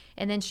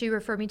 And then she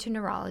referred me to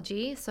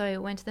neurology. So I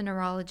went to the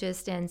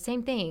neurologist and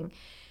same thing.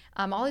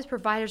 All these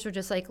providers were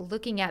just like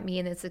looking at me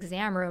in this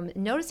exam room,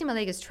 noticing my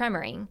leg is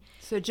tremoring.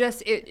 So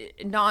just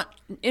not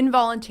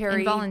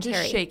involuntary,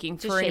 just shaking.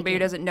 For anybody who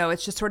doesn't know,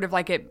 it's just sort of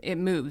like it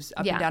moves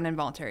up and down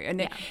involuntary.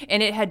 And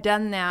it had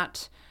done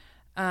that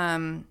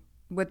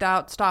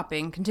without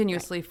stopping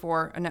continuously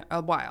for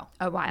a while.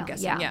 I'm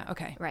guessing. Yeah.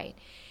 Okay. Right.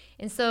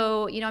 And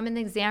so, I'm in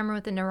the exam room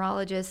with the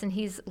neurologist and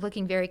he's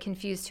looking very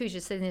confused too. He's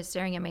just sitting there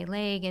staring at my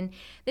leg. And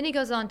then he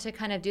goes on to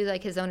kind of do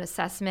like his own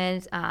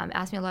assessment,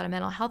 ask me a lot of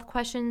mental health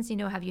questions.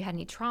 Have you had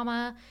any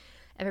trauma?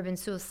 Ever been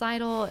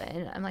suicidal?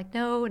 And I'm like,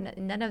 no,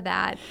 none of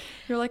that.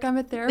 You're like, I'm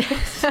a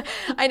therapist.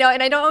 I know.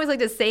 And I don't always like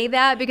to say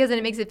that because then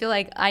it makes it feel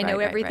like I know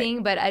everything.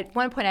 Right. But at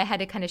one point I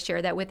had to kind of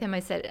share that with him. I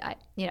said,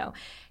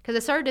 because I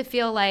started to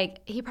feel like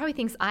he probably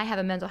thinks I have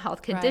a mental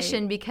health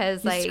condition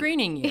because he's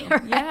screening you.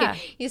 Right? Yeah.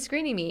 He's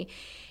screening me.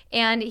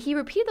 And he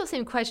repeated those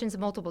same questions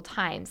multiple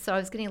times. So I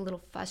was getting a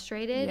little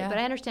frustrated, but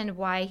I understand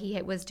why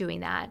he was doing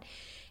that.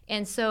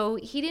 And so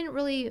he didn't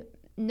really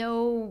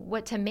know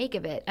what to make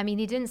of it. I mean,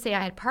 he didn't say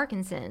I had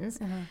Parkinson's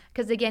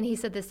because, again, he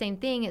said the same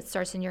thing. It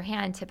starts in your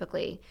hand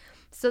typically.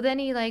 So then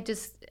he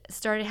just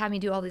started having me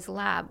do all this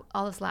lab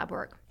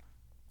work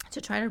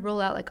to try to rule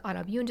out like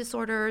autoimmune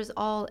disorders,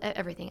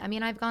 everything. I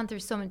mean, I've gone through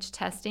so much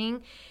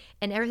testing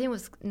and everything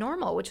was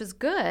normal, which was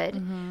good.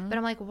 But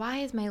I'm like, why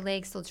is my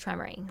leg still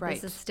tremoring? Right.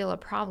 This is still a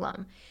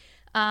problem.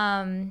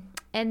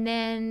 And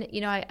then,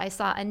 I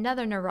saw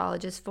another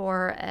neurologist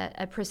for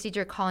a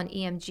procedure called an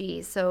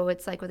EMG. So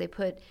it's like where they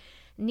put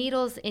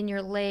needles in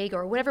your leg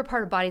or whatever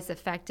part of the body is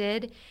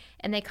affected.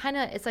 And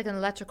it's like an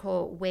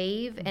electrical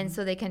wave. Mm-hmm. And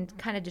so they can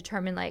kind of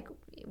determine like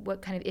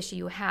what kind of issue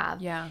you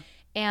have. Yeah.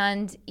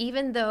 And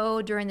even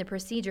though during the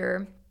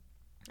procedure,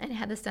 and I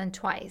had this done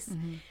twice,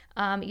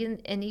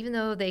 even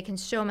though they can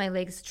show my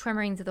legs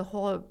tremoring through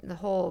the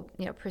whole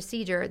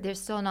procedure, they're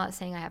still not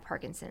saying I have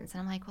Parkinson's.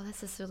 And I'm like, well,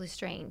 this is really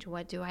strange.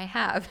 What do I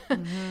have?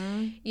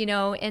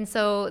 Mm-hmm. And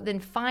so then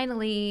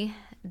finally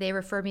they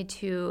referred me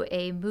to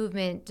a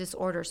movement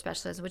disorder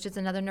specialist, which is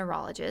another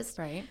neurologist,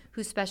 right,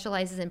 who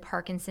specializes in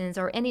Parkinson's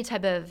or any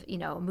type of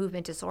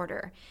movement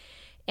disorder.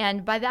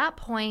 And by that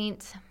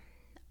point,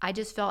 I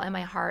just felt in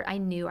my heart, I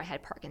knew I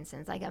had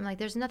Parkinson's. I'm like,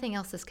 there's nothing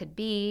else this could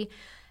be.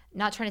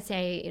 Not trying to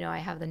say, I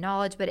have the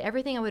knowledge, but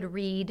everything I would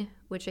read,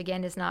 which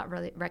again is not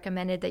really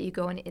recommended that you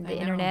go on the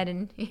internet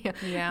and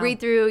read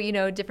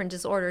through, different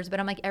disorders. But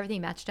I'm like,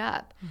 everything matched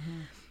up.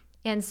 Mm-hmm.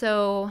 And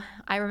so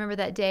I remember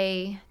that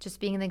day just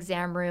being in the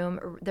exam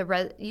room.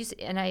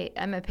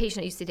 I'm a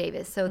patient at UC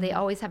Davis, so mm-hmm. they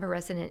always have a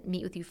resident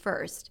meet with you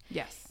first.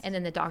 Yes. And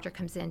then the doctor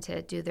comes in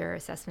to do their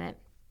assessment.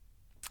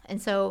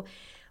 And so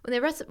when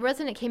the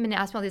resident came in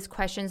and asked me all these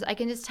questions, I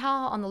can just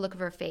tell on the look of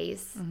her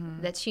face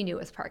mm-hmm. that she knew it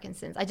was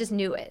Parkinson's. I just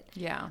knew it,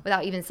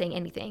 without even saying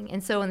anything.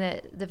 And so when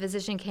the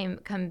physician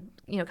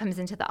comes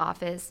into the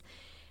office,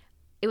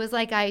 it was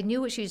like I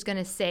knew what she was going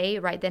to say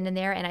right then and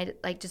there, and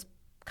I just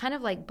kind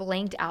of like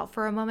blanked out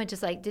for a moment,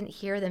 just like didn't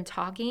hear them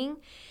talking.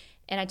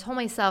 And I told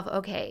myself,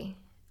 okay,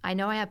 I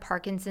know I have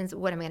Parkinson's.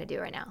 What am I going to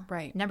do right now?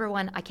 Right. Number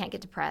one, I can't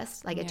get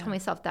depressed. I told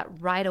myself that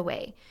right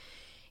away.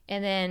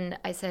 And then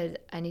I said,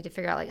 I need to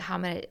figure out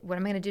what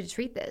am I going to do to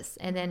treat this?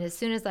 And then as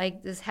soon as I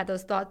just had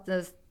those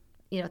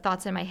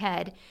thoughts in my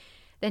head,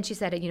 then she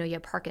said, you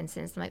have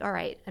Parkinson's. I'm like, all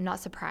right, I'm not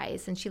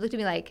surprised. And she looked at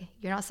me like,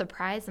 you're not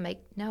surprised? I'm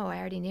like, no, I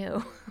already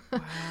knew.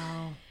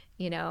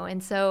 Wow.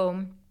 And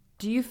so.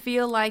 Do you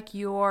feel like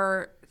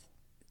you're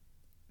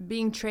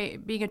being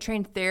a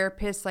trained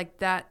therapist, like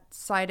that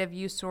side of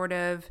you sort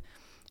of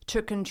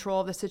took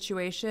control of the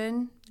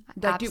situation?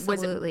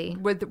 Absolutely.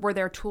 Were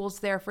there tools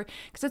there for?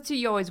 Because that's what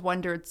you always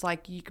wonder. It's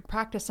like you could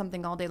practice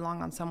something all day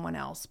long on someone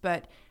else,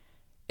 but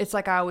it's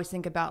like I always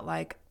think about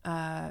like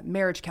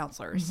marriage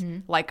counselors.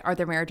 Mm-hmm. Like, are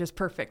their marriages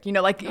perfect? You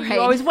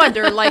always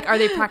wonder, like, are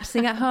they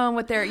practicing at home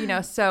with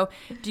their, So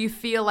do you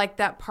feel like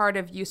that part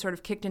of you sort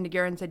of kicked into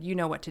gear and said, you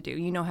know what to do,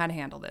 you know how to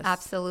handle this?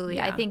 Absolutely.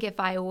 Yeah. I think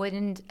if I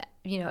wouldn't,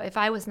 if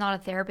I was not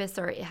a therapist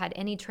or had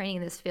any training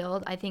in this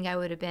field, I think I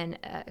would have been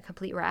a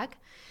complete wreck.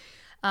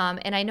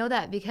 And I know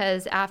that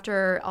because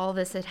after all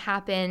this had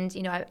happened,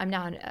 I'm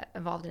now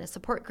involved in a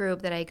support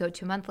group that I go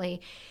to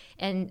monthly.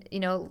 And,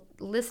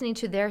 listening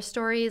to their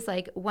stories,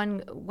 like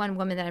one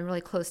woman that I'm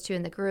really close to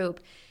in the group,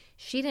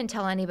 she didn't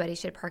tell anybody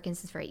she had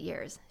Parkinson's for 8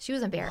 years. She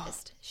was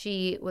embarrassed. Wow.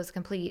 She was a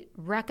complete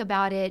wreck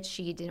about it.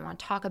 She didn't want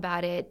to talk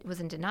about it, was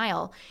in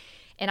denial.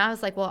 And I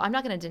was like, well, I'm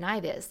not going to deny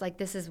this. Like,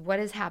 this is what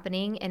is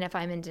happening. And if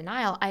I'm in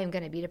denial, I am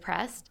going to be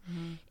depressed.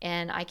 Mm-hmm.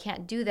 And I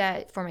can't do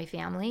that for my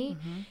family.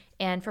 Mm-hmm.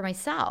 And for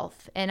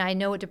myself. And I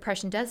know what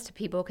depression does to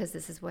people because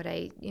this is what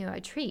I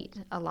treat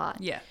a lot.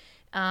 Yeah.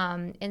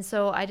 And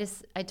so I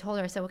told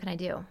her, I said, what can I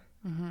do?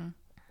 Mm-hmm.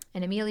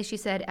 And immediately she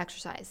said,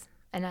 exercise.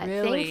 And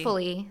really?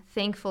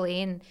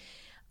 thankfully, and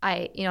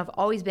I've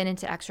always been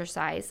into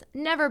exercise.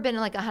 Never been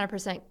like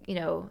 100%,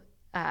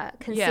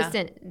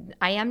 consistent. Yeah.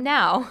 I am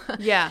now.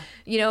 Yeah.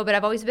 But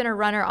I've always been a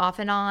runner off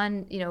and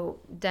on,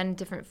 done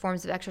different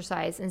forms of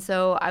exercise. And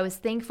so I was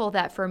thankful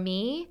that for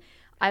me,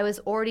 I was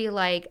already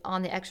like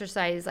on the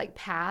exercise like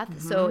path,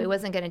 mm-hmm. so it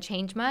wasn't going to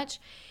change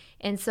much.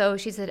 And so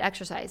she said,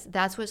 exercise.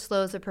 That's what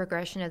slows the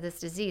progression of this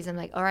disease. I'm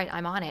like, all right,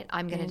 I'm on it.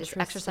 I'm going to just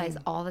exercise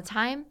all the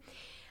time.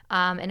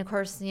 And of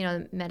course,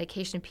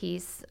 medication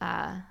piece,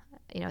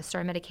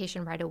 started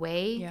medication right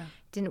away. Yeah.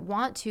 Didn't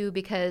want to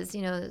because,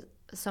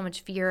 so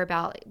much fear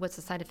about what's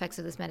the side effects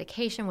of this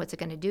medication, what's it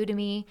going to do to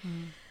me.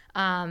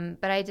 Mm.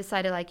 But I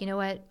decided like, you know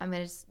what, I'm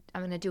going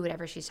to do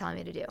whatever she's telling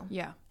me to do.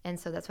 Yeah. And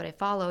so that's what I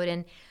followed.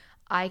 And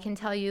I can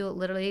tell you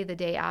literally the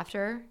day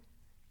after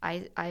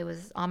I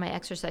was on my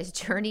exercise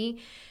journey,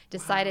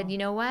 decided, wow. You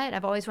know what?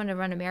 I've always wanted to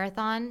run a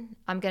marathon.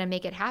 I'm going to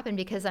make it happen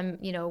because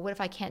what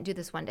if I can't do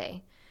this one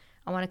day?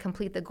 I want to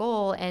complete the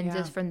goal and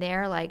just from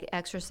there, like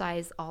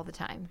exercise all the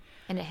time.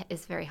 And it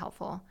is very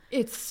helpful.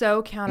 It's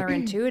so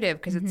counterintuitive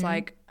because mm-hmm. it's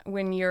like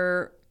when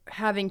you're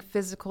having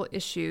physical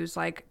issues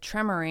like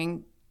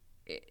tremoring,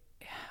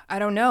 I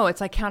don't know. It's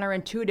like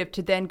counterintuitive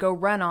to then go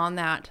run on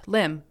that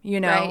limb,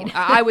 Right.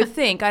 I would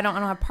think, I don't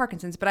have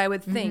Parkinson's, but I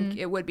would think mm-hmm.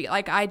 it would be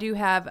like I do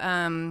have,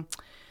 some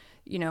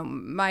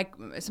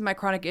of my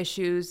chronic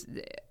issues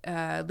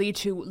lead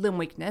to limb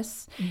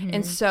weakness. Mm-hmm.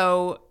 And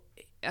so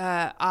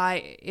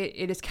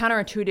it is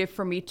counterintuitive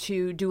for me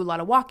to do a lot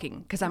of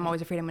walking because I'm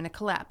always afraid I'm going to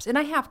collapse. And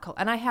I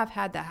have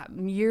had that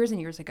happen years and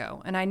years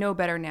ago. And I know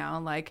better now,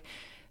 like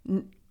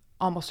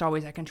almost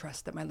always I can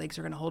trust that my legs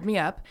are going to hold me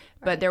up.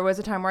 But there was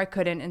a time where I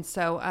couldn't. And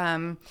so,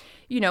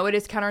 it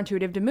is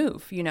counterintuitive to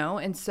move,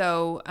 And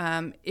so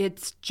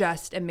it's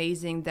just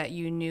amazing that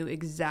you knew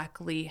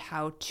exactly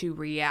how to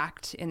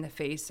react in the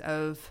face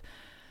of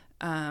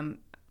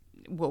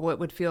what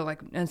would feel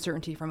like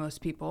uncertainty for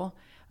most people.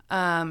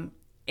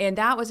 And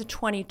that was a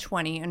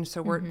 2020, and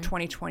so we're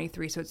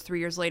 2023, so it's 3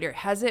 years later.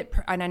 Has it,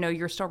 and I know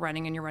you're still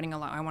running and you're running a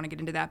lot, I want to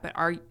get into that, but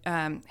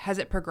has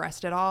it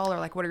progressed at all, or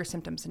like what are your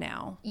symptoms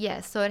now?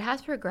 Yes, so it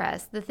has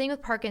progressed. The thing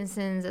with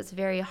Parkinson's that's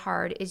very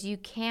hard is you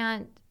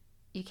can't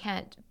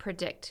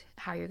predict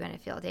how you're going to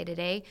feel day to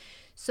day.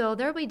 So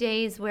there'll be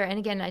days where, and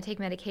again, I take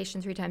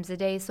medication 3 times a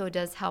day, so it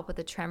does help with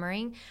the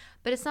tremoring,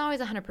 but it's not always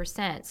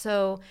 100%.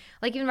 So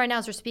like even right now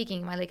as we're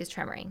speaking, my leg is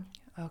tremoring.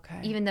 Okay.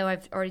 Even though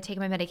I've already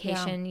taken my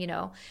medication,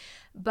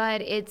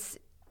 but it's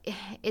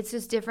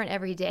just different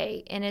every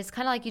day. And it's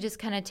kind of like you just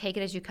kind of take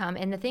it as you come.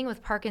 And the thing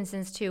with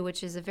Parkinson's too,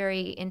 which is a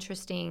very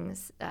interesting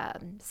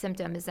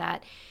symptom, is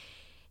that,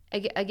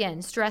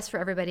 again, stress for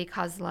everybody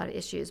causes a lot of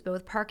issues. But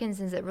with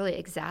Parkinson's, it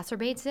really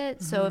exacerbates it.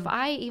 Mm-hmm. So if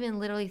I even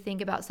literally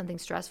think about something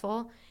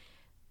stressful,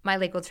 my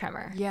leg will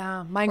tremor.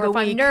 Yeah, mine or go if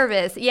weak. I'm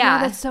nervous. Yeah,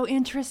 that's so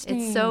interesting.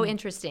 It's so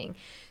interesting.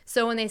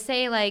 So when they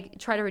say like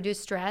try to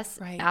reduce stress,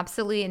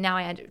 absolutely. And now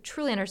I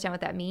truly understand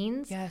what that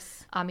means.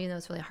 Yes. Even though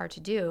it's really hard to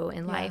do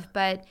in life,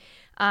 but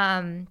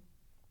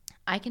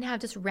I can have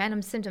just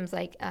random symptoms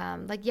like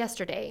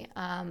yesterday.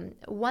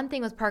 One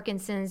thing with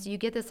Parkinson's, you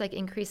get this like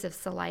increase of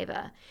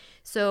saliva.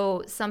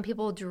 So some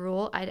people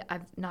drool.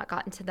 I've not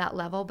gotten to that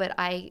level, but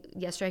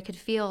yesterday I could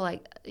feel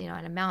like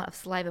an amount of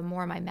saliva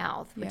more in my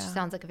mouth, which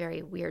sounds like a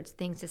very weird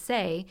thing to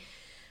say.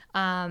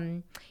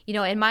 And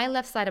my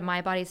left side of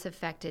my body is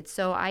affected.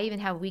 So I even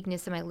have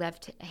weakness in my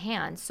left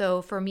hand.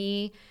 So for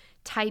me,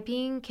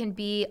 typing can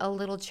be a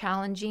little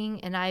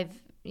challenging, and I'm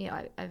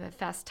a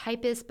fast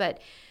typist,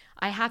 but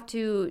I have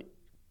to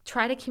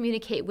try to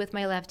communicate with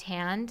my left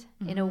hand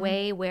in a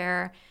way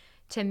where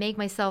to make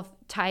myself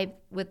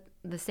type with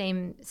the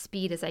same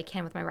speed as I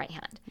can with my right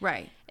hand.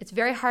 Right. It's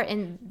very hard.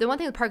 And the one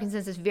thing with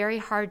Parkinson's is very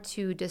hard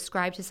to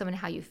describe to someone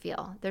how you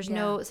feel.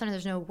 Sometimes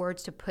there's no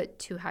words to put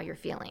to how you're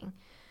feeling.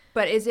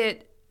 But is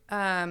it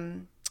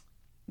the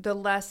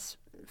less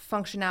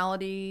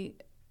functionality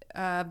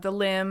of the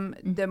limb,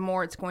 the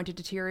more it's going to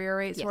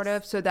deteriorate, sort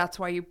of? So that's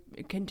why you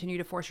continue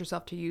to force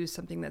yourself to use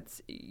something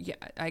that's,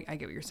 I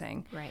get what you're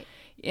saying. Right.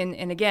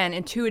 And again,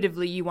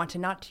 intuitively, you want to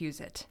not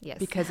use it. Yes.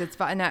 Because it's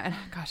fun.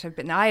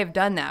 I have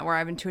done that where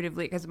I've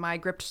intuitively, because my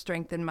grip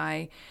strength in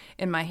my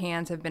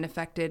hands have been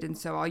affected, and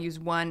so I'll use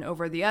one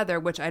over the other,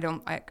 which I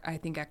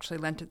think actually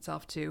lent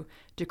itself to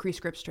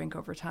decreased grip strength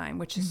over time,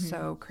 which is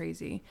so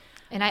crazy.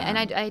 And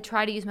I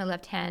try to use my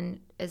left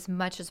hand as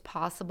much as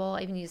possible.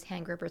 I even use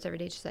hand grippers every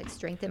day to like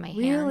strengthen my hand.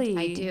 Really?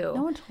 I do.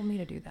 No one told me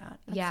to do that.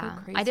 That's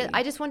so crazy.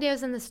 I just one day I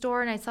was in the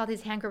store and I saw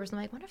these hand grippers and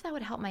I'm like, wonder if that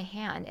would help my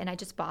hand. And I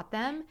just bought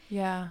them.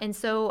 Yeah. And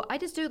so I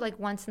just do it like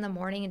once in the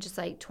morning and just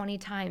like 20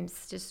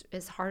 times, just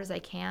as hard as I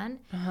can.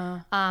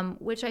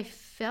 Which I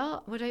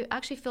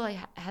actually feel like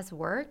has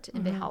worked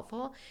and been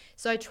helpful.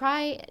 So I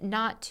try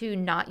not to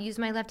not use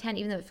my left hand,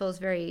 even though it feels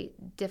very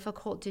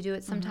difficult to do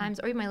it sometimes,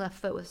 or even my left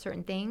foot with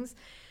certain things.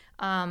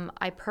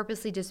 I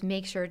purposely just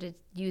make sure to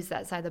use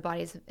that side of the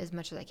body as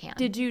much as I can.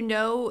 Did you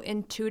know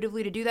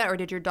intuitively to do that, or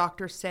did your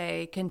doctor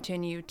say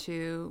continue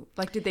to,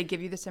 like, did they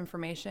give you this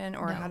information,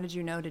 or how did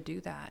you know to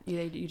do that?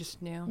 You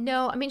just knew?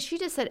 No, I mean, she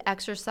just said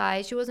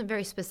exercise. She wasn't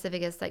very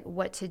specific as like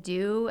what to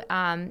do.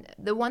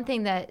 The one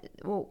thing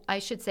I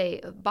should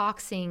say,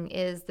 boxing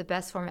is the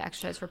best form of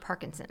exercise for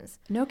Parkinson's.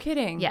 No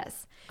kidding.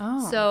 Yes.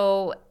 Oh.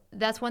 So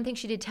that's one thing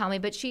she did tell me,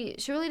 but she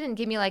really didn't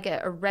give me like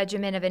a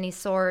regimen of any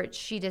sort.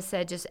 She just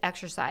said just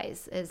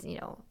exercise as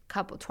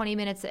 20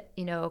 minutes,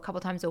 a couple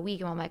times a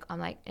week. And I'm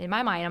like in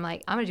my mind, I'm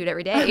like, I'm gonna do it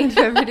every day.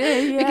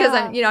 Because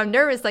I'm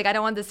nervous. Like I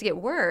don't want this to get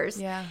worse.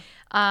 Yeah.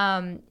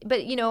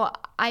 But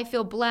I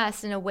feel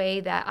blessed in a way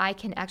that I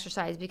can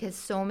exercise because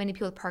so many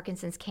people with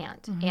Parkinson's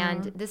can't.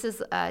 And this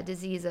is a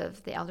disease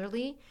of the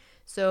elderly.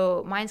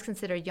 So mine's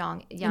considered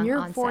young and you're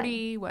onset.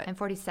 40, what? I'm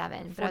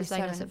 47, but I was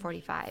diagnosed at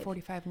 45.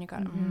 45 and you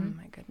got,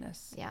 my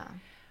goodness. Yeah.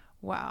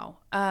 Wow.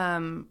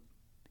 I'm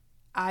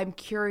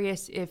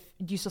curious do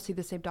you still see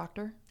the same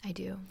doctor? I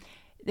do.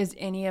 Is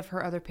any of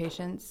her other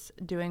patients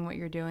doing what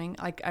you're doing?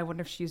 Like, I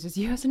wonder if she uses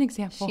you as an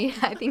example.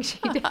 I think she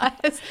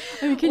does.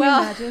 I mean, can you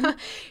imagine?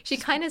 She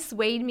kind of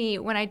swayed me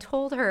when I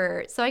told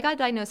her. So I got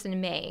diagnosed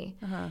in May.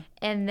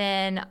 And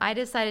then I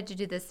decided to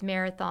do this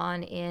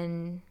marathon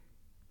in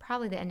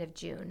probably the end of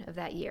June of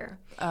that year.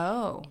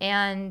 Oh.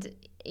 And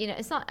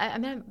it's not,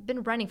 I've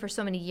been running for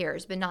so many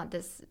years, but not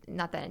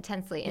that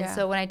intensely. And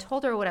so when I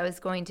told her what I was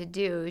going to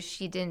do,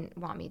 she didn't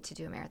want me to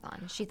do a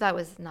marathon. She thought it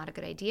was not a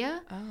good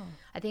idea. Oh.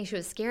 I think she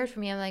was scared for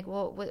me. I'm like,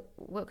 well,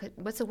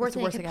 what's the worst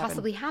thing that could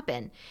possibly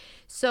happen?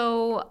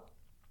 So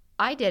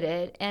I did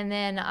it, and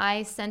then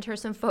I sent her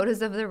some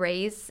photos of the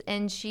race,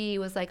 and she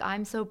was like,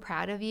 I'm so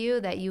proud of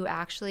you that you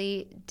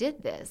actually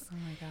did this. Oh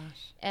my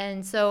gosh.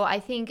 And so I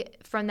think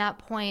from that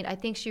point, I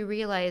think she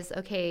realized,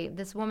 okay,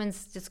 this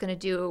woman's just going to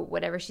do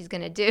whatever she's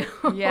going to do.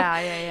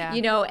 Yeah.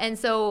 And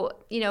so,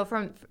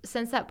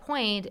 since that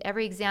point,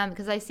 every exam,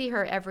 because I see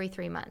her every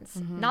 3 months.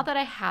 Mm-hmm. Not that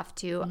I have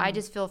to, I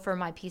just feel for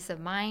my peace of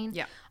mind.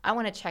 Yeah. I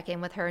want to check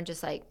in with her and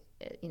just let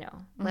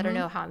Mm-hmm. her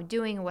know how I'm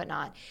doing and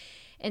whatnot.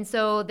 And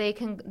so they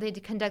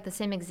conduct the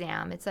same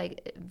exam. It's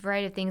like a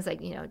variety of things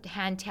like,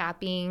 hand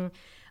tapping,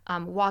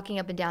 walking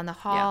up and down the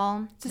hall.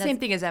 Yeah. It's the same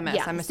thing as MS,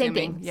 yeah, I'm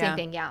assuming. Same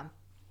thing, yeah.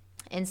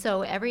 And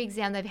so every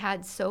exam I've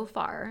had so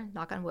far,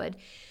 knock on wood,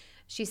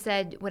 she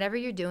said, whatever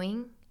you're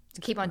doing,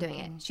 keep on doing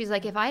it. She's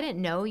like, if I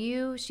didn't know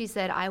you, she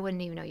said, I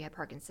wouldn't even know you had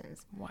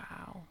Parkinson's.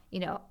 Wow.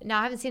 Now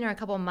I haven't seen her in a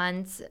couple of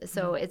months,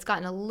 so it's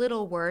gotten a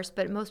little worse,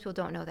 but most people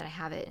don't know that I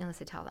have it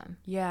unless I tell them.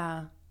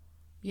 Yeah.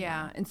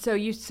 And so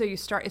it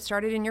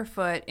started in your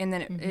foot, and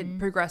then it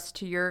progressed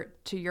to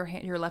your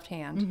hand, your left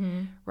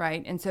hand,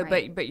 right? And so,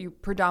 Right. but you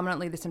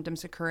predominantly the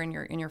symptoms occur in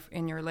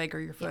your leg or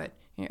your foot.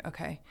 Yeah.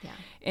 Okay. Yeah.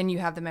 And you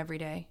have them every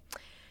day.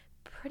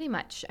 Pretty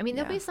much. I mean,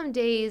 there'll be some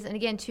days, and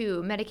again,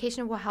 too,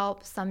 medication will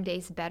help some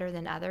days better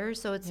than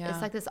others. So it's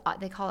like this,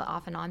 they call it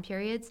off and on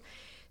periods.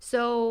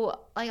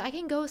 So like I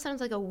can go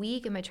sometimes like a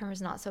week and my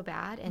tremor's not so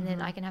bad, and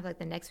then I can have like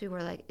the next week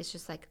where like it's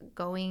just like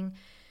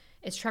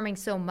it's tremoring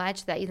so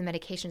much that even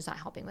medication's not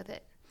helping with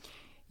it.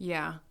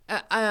 Yeah.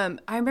 I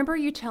remember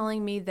you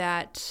telling me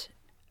that,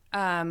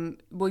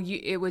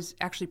 it was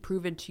actually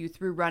proven to you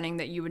through running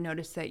that you would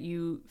notice that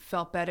you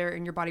felt better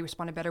and your body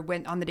responded better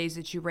on the days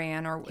that you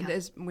ran or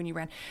when you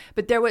ran.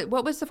 But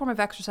what was the form of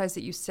exercise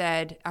that you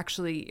said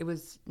actually it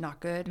was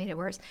not good? Made it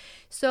worse.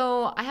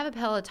 So I have a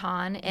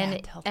Peloton,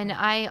 and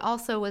I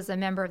also was a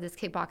member of this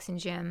kickboxing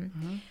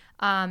gym.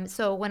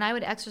 So when I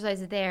would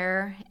exercise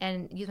there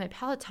and use my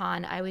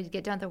Peloton, I would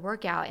get done with the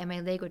workout and my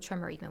leg would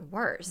tremor even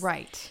worse.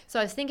 Right. So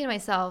I was thinking to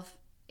myself,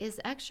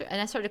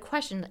 and I started to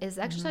question, is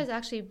exercise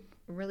actually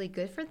really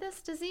good for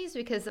this disease?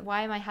 Because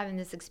why am I having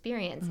this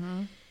experience?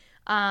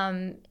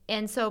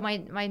 And so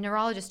my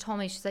neurologist told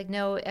me, she's like,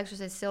 no,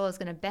 exercise still is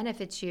going to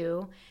benefit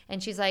you.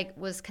 And she's like,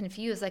 was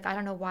confused. Like, I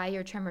don't know why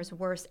your tremor is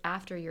worse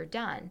after you're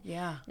done.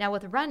 Yeah. Now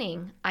with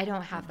running, I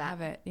don't have that.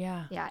 Have it.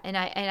 Yeah. Yeah. And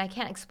I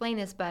can't explain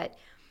this, but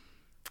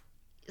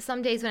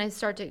some days when I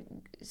start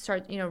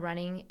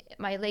running,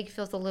 my leg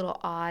feels a little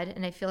odd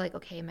and I feel like,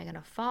 okay, am I going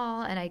to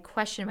fall? And I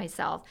question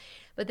myself.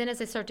 But then as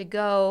I start to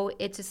go,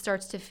 it just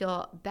starts to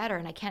feel better,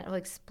 and I can't really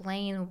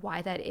explain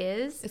why that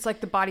is. It's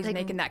like the body's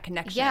making that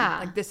connection. Yeah.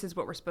 Like this is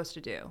what we're supposed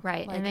to do.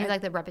 Right. And maybe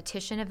like the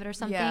repetition of it or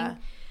something.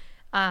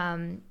 Yeah.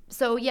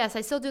 So yes,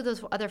 I still do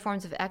those other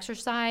forms of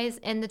exercise,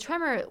 and the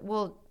tremor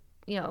will,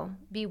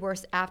 be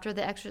worse after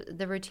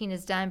the routine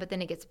is done, but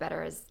then it gets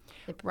better as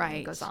it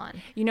goes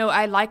on.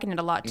 I liken it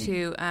a lot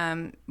too.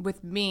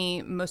 With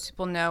me, most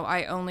people know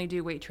I only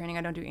do weight training.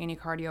 I don't do any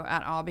cardio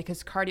at all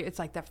because cardio, it's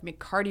like that for me.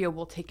 Cardio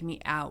will take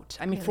me out.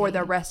 I mean, for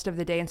the rest of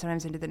the day and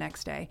sometimes into the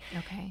next day.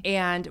 Okay.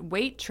 And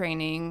weight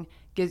training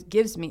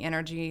gives me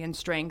energy and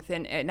strength,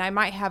 and I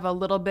might have a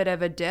little bit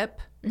of a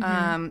dip,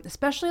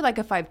 especially like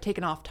if I've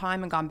taken off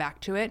time and gone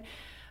back to it.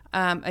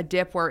 A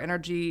dip where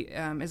energy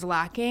is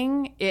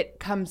lacking, it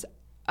comes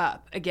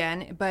up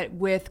again. But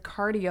with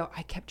cardio,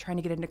 I kept trying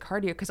to get into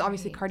cardio because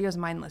obviously cardio is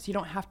mindless. You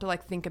don't have to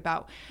like think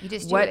about do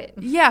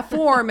it.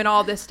 Form and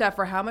all this stuff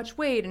or how much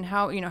weight and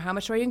how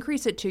much do I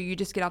increase it to. You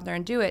just get out there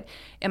and do it.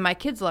 And my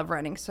kids love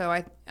running, so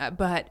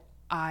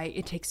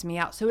it takes me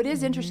out. So it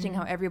is interesting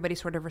how everybody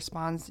sort of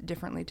responds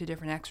differently to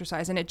different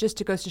exercise, and it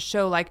just goes to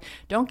show like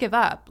don't give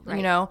up.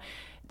 Right.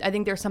 I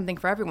think there's something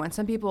for everyone.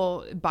 Some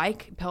people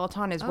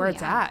Peloton is where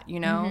it's at,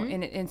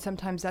 and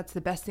sometimes that's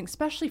the best thing,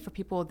 especially for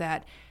people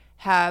that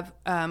have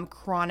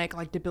chronic,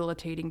 like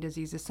debilitating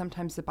diseases.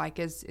 Sometimes the bike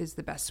is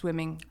the best.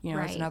 Swimming,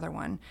 is another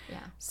one. Yeah.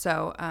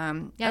 So,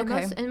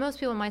 okay. Most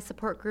people in my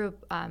support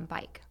group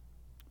bike.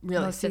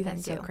 Really? Most See, of them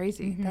that's do. so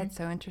crazy. That's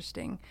so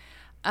interesting.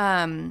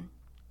 I'm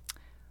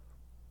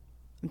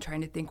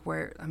trying to think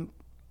where I'm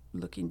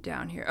looking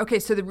down here. Okay,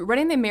 so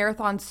running the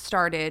marathon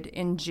started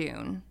in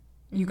June.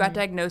 You got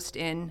diagnosed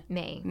in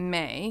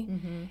May.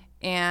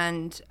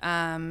 And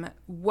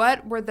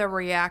what were the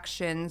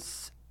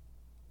reactions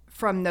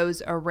from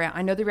those around?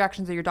 I know the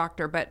reactions of your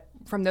doctor, but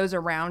from those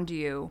around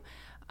you,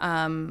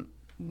 so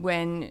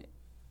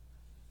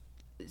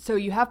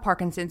you have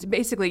Parkinson's.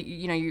 Basically,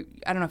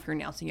 I don't know if you're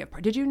announcing you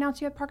have. Did you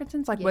announce you had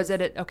Parkinson's? Like, yes.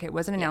 It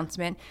was an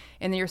announcement,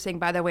 and then you're saying,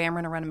 by the way, I'm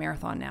going to run a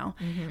marathon now.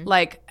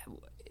 Like,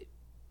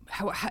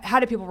 how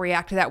did people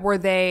react to that? Were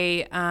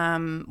they,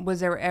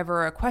 was there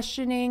ever a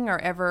questioning or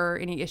ever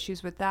any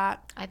issues with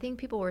that? I think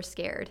people were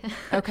scared.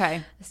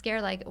 Okay.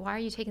 Scared, like, why are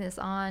you taking this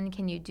on?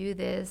 Can you do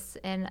this?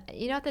 And,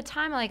 at the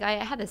time, like,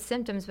 I had the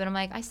symptoms, but I'm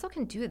like, I still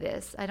can do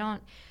this. I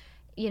don't,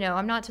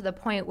 I'm not to the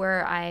point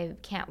where I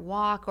can't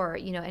walk or,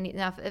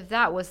 now if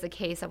that was the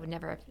case, I would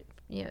never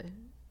have,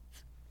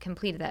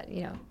 completed that,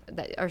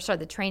 or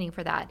started the training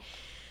for that.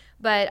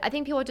 But I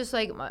think people just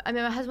like, my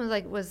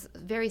husband was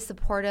very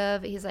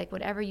supportive. He's like,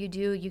 whatever you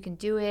do, you can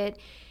do it.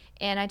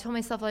 And I told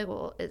myself, like,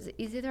 well, it's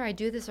either I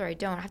do this or I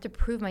don't. I have to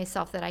prove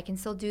myself that I can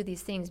still do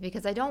these things,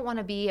 because I don't want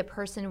to be a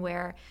person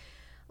where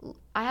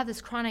I have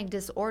this chronic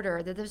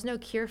disorder that there's no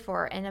cure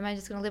for. And am I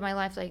just going to live my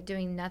life like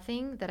doing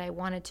nothing that I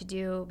wanted to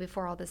do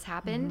before all this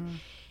happened? Mm-hmm.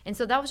 And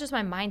so that was just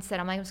my mindset.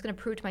 I'm like, I'm just going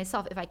to prove to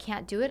myself, if I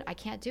can't do it, I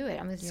can't do it.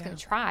 I'm just going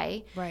to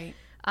try. Right.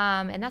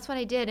 And that's what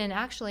I did. And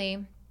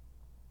actually,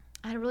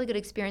 I had a really good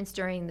experience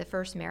during the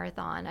first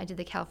marathon. I did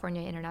the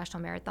California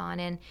International Marathon,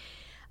 and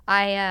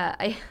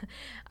I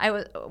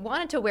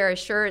wanted to wear a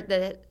shirt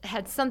that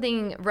had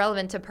something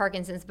relevant to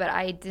Parkinson's, but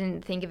I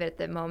didn't think of it at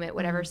the moment,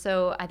 whatever.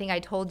 So I think I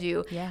told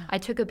you, I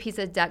took a piece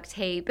of duct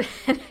tape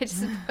and I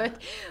just put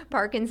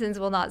Parkinson's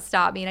will not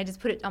stop me, and I just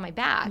put it on my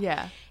back.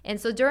 Yeah.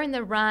 And so during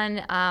the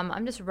run,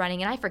 I'm just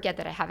running, and I forget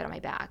that I have it on my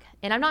back.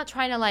 And I'm not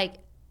trying to like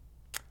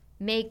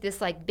make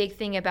this like big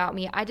thing about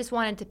me. I just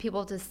wanted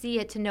people to see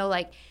it, to know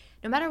like,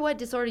 no matter what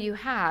disorder you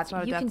have,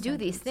 you can do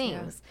these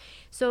things. Yeah.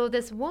 So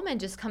this woman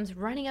just comes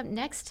running up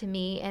next to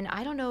me, and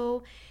I don't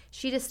know,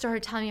 she just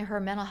started telling me her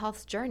mental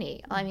health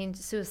journey. I mean,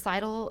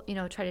 suicidal,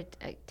 tried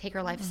to take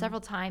her life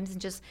several times, and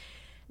just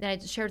then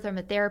I shared with her, I'm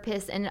a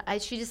therapist, and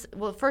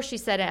first she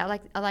said, I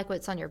like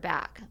what's on your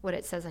back, what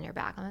it says on your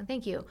back. I'm like,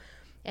 thank you.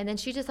 And then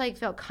she just like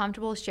felt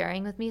comfortable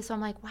sharing with me. So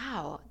I'm like,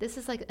 wow, this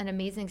is like an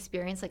amazing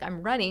experience. Like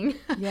I'm running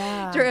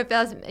during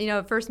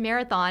a first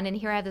marathon. And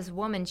here I have this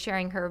woman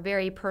sharing her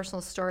very personal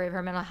story of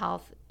her mental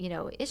health,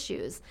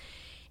 issues.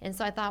 And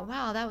so I thought,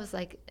 wow, that was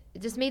like,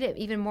 it just made it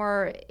even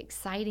more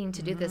exciting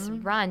to do this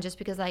run, just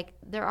because like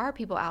there are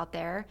people out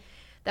there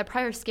that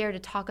probably are scared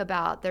to talk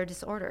about their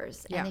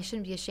disorders, and they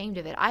shouldn't be ashamed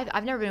of it.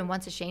 I've never been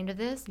once ashamed of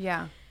this.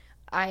 Yeah.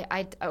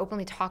 I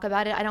openly talk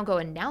about it. I don't go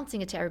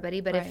announcing it to everybody,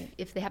 but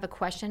if they have a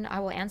question, I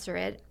will answer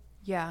it.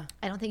 Yeah.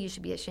 I don't think you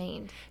should be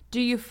ashamed. Do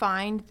you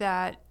find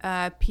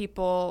that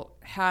people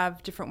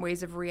have different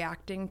ways of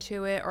reacting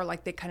to it, or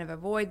like they kind of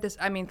avoid this?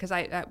 I mean, because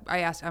I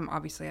asked,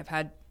 obviously I've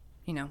had,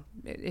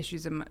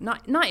 issues in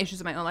not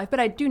issues in my own life, but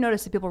I do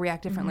notice that people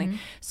react differently. Mm-hmm.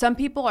 Some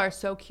people are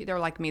they're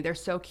like me. They're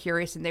so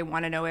curious and they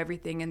want to know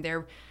everything, and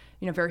they're,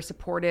 very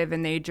supportive,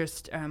 and they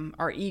just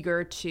are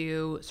eager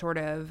to sort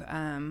of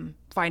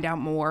find out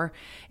more.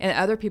 And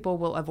other people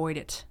will avoid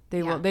it.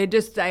 They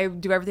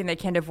do everything they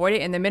can to avoid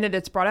it. And the minute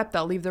it's brought up,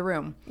 they'll leave the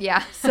room.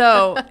 Yeah.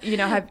 So,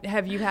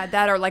 have you had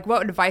that? Or like,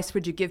 what advice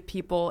would you give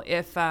people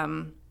if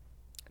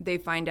they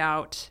find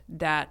out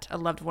that a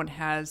loved one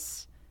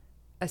has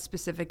a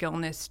specific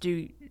illness?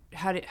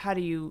 How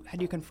do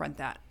you confront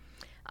that?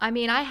 I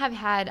mean, I have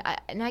had,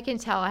 and I can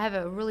tell, I have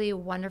a really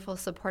wonderful,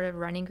 supportive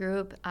running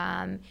group.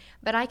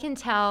 But I can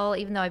tell,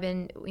 even though I've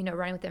been,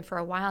 running with them for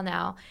a while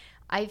now,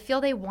 I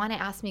feel they want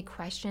to ask me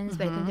questions,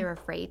 but I think they're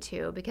afraid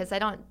to, because I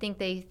don't think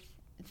they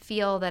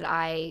feel that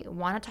I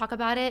want to talk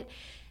about it.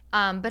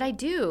 But I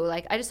do.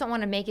 Like, I just don't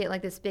want to make it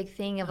like this big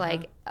thing of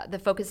like, the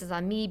focus is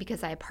on me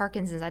because I have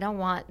Parkinson's. I don't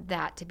want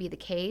that to be the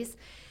case.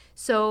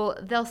 So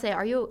they'll say,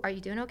 are you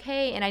doing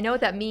okay? And I know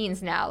what that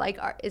means now. Like,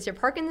 is your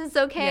Parkinson's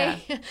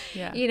okay?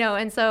 Yeah.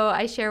 And so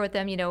I share with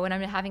them, when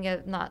I'm having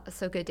a not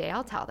so good day,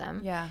 I'll tell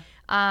them. Yeah.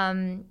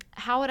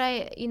 How would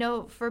I,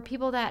 for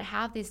people that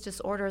have these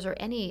disorders or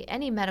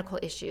any medical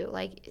issue,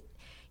 like,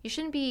 you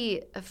shouldn't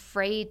be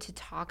afraid to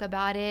talk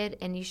about it,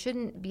 and you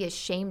shouldn't be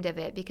ashamed of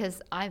it,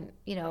 because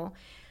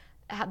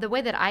the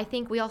way that I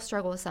think, we all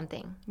struggle with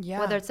something. Yeah.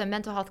 Whether it's a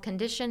mental health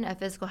condition, a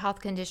physical health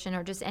condition,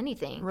 or just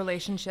anything.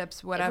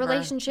 Relationships, whatever.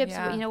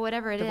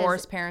 Whatever it Divorce,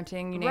 is.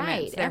 parenting, you name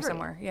it. It's there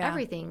somewhere. Yeah.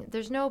 Everything.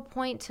 There's no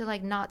point to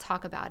like not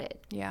talk about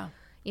it. Yeah.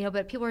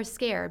 But people are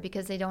scared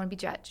because they don't want to be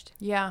judged.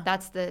 Yeah.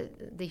 That's the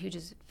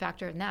hugest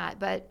factor in that.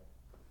 But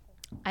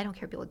I don't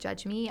care if people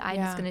judge me. I'm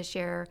just going to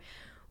share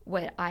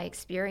what I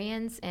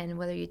experience, and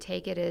whether you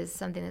take it as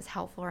something that's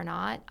helpful or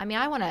not. I mean,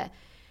 I want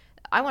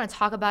to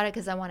talk about it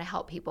because I want to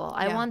help people.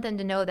 I want them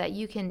to know that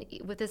you can,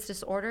 with this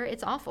disorder,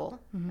 it's awful.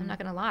 I'm not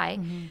going to lie,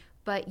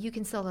 but you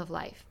can still live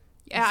life.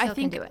 Yeah, I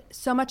think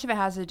so much of it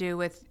has to do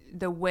with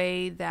the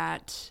way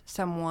that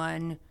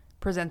someone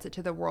presents it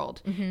to the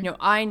world.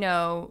 I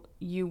know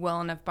you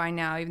well enough by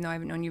now, even though I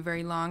haven't known you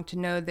very long, to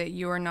know that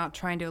you are not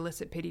trying to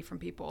elicit pity from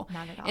people.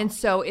 Not at all. And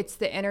so it's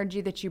the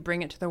energy that you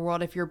bring it to the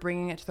world. If you're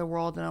bringing it to the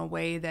world in a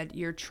way that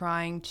you're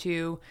trying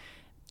to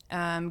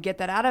get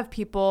that out of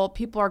people,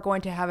 people are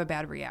going to have a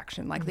bad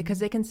reaction, likely, because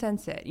they can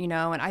sense it, and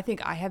I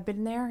think I have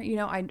been there,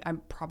 I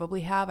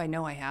probably have. I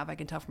know I have. I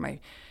can tell from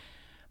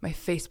my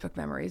Facebook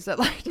memories that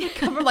like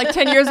come from like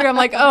 10 years ago. I'm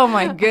like, oh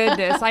my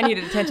goodness, I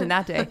needed attention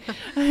that day.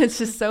 It's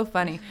just so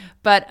funny.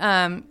 But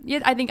I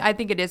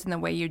think it is in the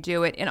way you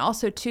do it. And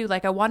also too,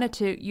 like, I wanted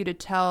you to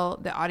tell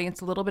the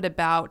audience a little bit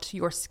about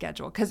your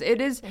schedule, because it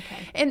is,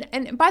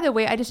 and by the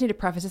way, I just need to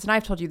preface this, and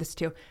I've told you this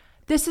too.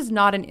 This is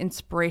not an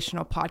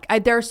inspirational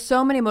podcast. There are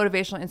so many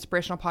motivational,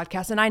 inspirational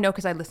podcasts, and I know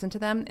because I listen to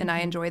them and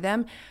I enjoy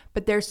them,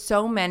 but there's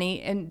so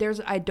many, and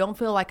I don't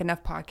feel like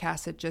enough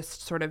podcasts that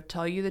just sort of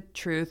tell you the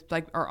truth,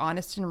 like are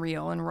honest and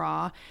real and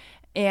raw.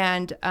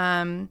 And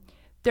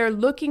they're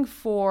looking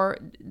for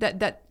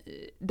that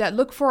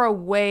look for a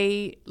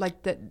way,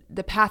 like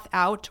the path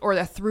out or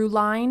the through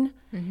line,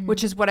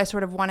 which is what I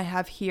sort of want to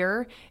have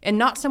here. And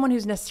not someone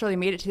who's necessarily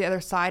made it to the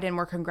other side and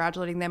we're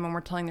congratulating them and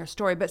we're telling their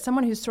story, but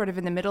someone who's sort of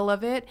in the middle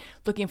of it,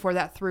 looking for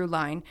that through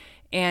line.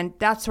 And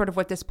that's sort of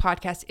what this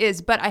podcast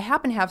is. But I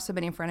happen to have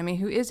somebody in front of me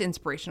who is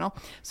inspirational.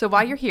 So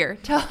while you're here,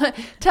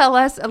 tell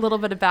us a little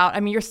bit about, I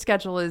mean, your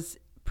schedule is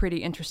pretty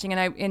interesting,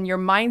 and your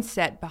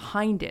mindset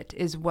behind it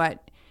is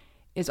what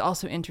is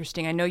also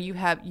interesting. I know you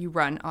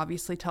run,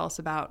 obviously. Tell us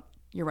about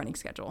your running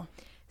schedule.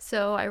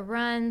 So I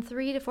run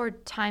 3 to 4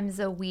 times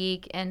a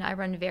week, and I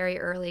run very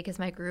early because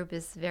my group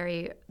is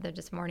they're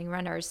just morning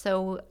runners.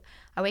 So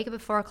I wake up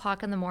at 4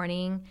 o'clock in the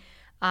morning.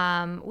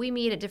 We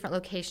meet at different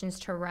locations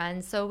to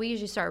run. So we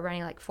usually start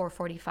running like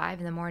 4:45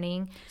 in the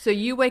morning. So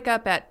you wake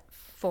up at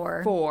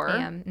 4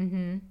 a.m.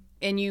 Mm-hmm.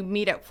 And you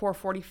meet at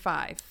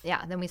 4:45.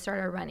 Yeah, then we start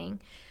our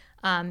running.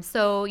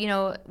 So,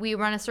 we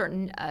run a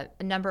certain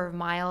number of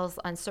miles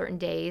on certain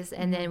days,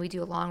 and then we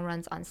do long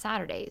runs on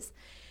Saturdays.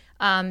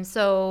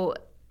 So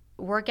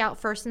work out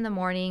first in the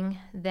morning,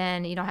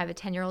 then, I have a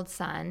 10-year-old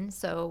son.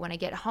 So when I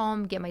get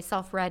home, get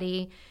myself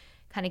ready,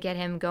 kind of get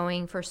him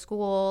going for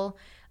school.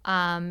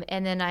 And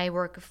then I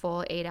work a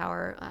full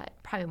 8-hour,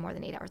 probably more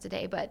than 8 hours a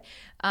day, but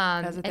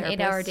an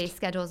 8-hour day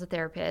schedule as a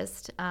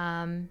therapist.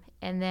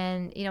 And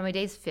then, my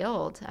day's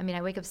filled. I mean,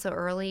 I wake up so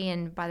early,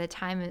 and by the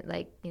time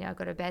I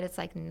go to bed, it's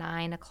like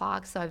 9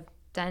 o'clock. So I've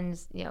done,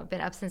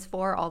 been up since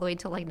 4 all the way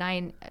till like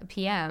 9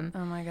 p.m.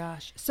 Oh my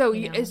gosh. So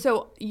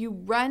you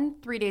run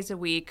 3 days a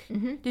week.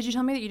 Mm-hmm. Did you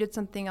tell me that you did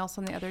something else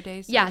on the other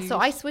days? Yeah. So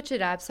I switch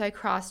it up. So I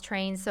cross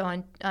train. So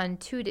on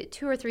 2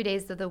 or 3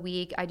 days of the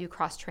week, I do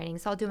cross training.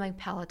 So I'll do my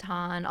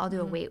Peloton. I'll do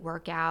a weight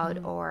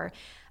workout, or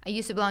I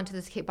used to belong to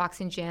this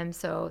kickboxing gym,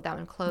 so that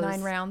one closed.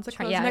 9 rounds. It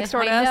closed yeah, next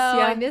door to us. I know,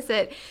 yeah. I miss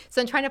it.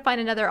 So I'm trying to find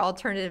another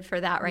alternative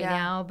for that right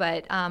now.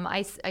 But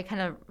I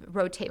kind of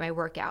rotate my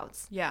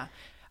workouts. Yeah.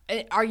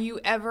 Are you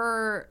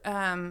ever,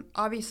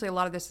 obviously a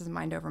lot of this is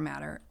mind over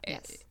matter.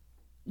 Yes.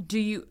 Do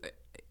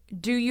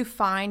you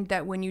find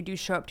that when you do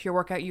show up to your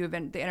workout,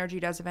 the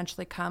energy does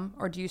eventually come,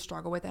 or do you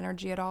struggle with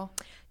energy at all?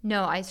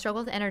 No, I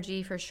struggle with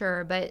energy for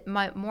sure, but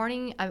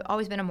I've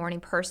always been a morning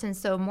person,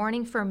 so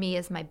morning for me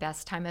is my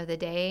best time of the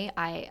day.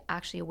 I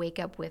actually wake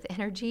up with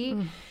energy.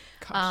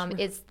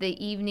 It's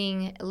the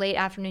evening, late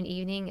afternoon,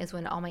 evening is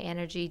when all my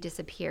energy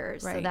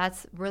disappears. Right. So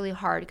that's really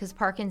hard because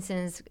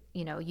Parkinson's,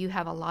 you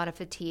have a lot of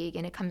fatigue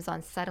and it comes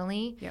on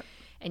suddenly. Yep.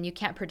 And you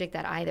can't predict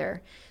that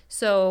either.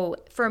 So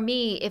for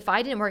me, if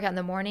I didn't work out in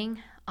the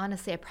morning,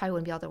 honestly, I probably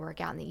wouldn't be able to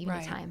work out in the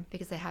evening time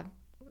because I have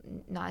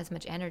not as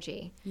much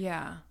energy.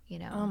 Yeah.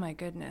 Oh my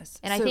goodness.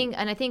 And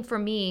I think for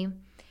me,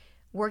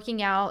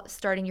 working out,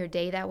 starting your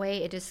day that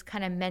way, it just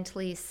kind of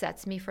mentally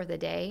sets me for the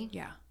day.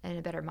 Yeah. And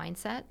a better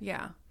mindset.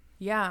 Yeah.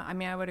 Yeah. I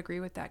mean, I would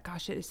agree with that.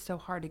 Gosh, it is so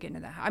hard to get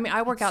into that. I mean,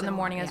 I work out in the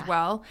morning as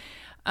well.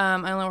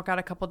 I only work out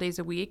a couple days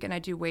a week, and I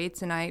do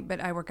weights,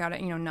 but I work out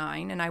at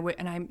 9, and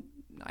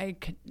I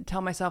could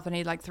tell myself I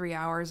need like 3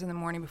 hours in the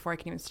morning before I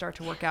can even start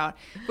to work out.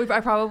 I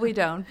probably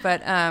don't,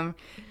 but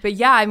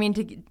yeah, I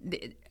mean,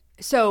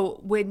 so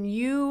when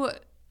you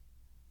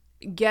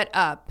get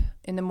up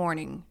in the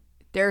morning,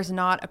 there's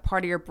not a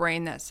part of your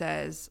brain that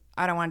says,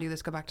 I don't want to do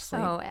this, go back to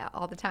sleep. Oh, yeah,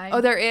 all the time.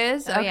 Oh, there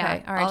is? Oh, okay.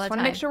 Yeah, all right. Just want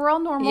to make sure we're all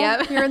normal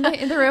here in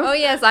the room. Oh,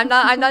 yes. I'm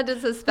not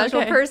just a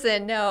special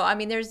person. No, I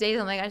mean, there's days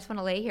I'm like, I just want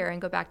to lay here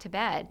and go back to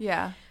bed.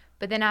 Yeah.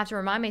 But then I have to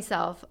remind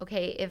myself,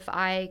 okay,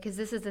 because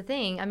this is the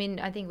thing. I mean,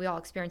 I think we all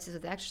experience this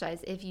with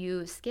exercise. If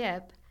you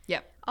skip,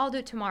 I'll do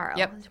it tomorrow.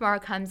 Yep. Tomorrow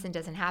comes and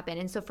doesn't happen.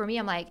 And so for me,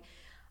 I'm like,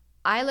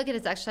 I look at it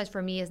as exercise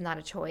for me is not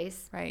a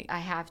choice. Right. I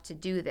have to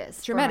do this.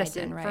 It's your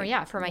medicine,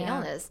 right? For my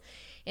illness.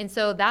 And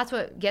so that's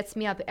what gets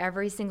me up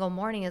every single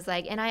morning is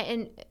like, and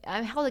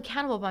I'm held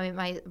accountable by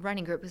my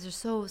running group because they're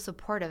so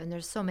supportive and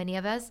there's so many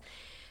of us.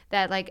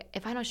 That like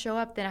if I don't show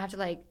up, then I feel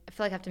like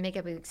I have to make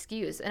up an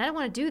excuse, and I don't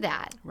want to do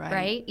that,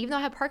 right? Even though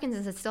I have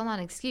Parkinson's, it's still not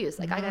an excuse.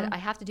 Like I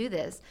have to do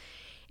this,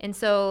 and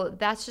so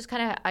that's just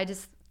kind of I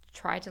just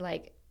try to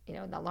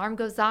the alarm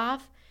goes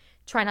off,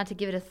 try not to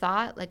give it a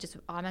thought, like just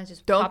automatically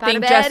just don't pop think,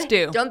 out of bed. just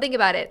do. Don't think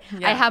about it.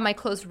 Yeah. I have my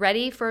clothes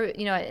ready for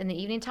in the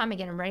evening time. I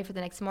get them ready for the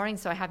next morning,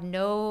 so I have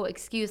no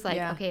excuse.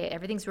 Okay,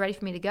 everything's ready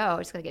for me to go. I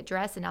just gotta get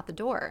dressed and out the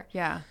door.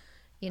 Yeah.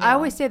 I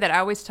always say that. I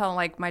always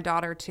tell my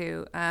daughter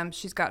too.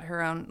 She's got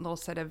her own little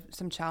set of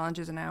some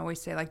challenges, and I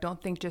always say don't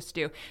think, just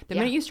do. The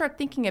minute you start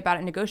thinking about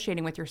it and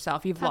negotiating with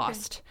yourself, you've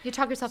lost. You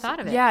talk yourself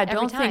out of it. Yeah,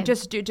 don't think,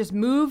 just do. Just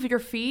move your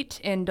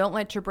feet and don't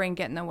let your brain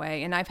get in the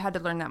way. And I've had to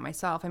learn that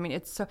myself. I mean,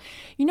 it's so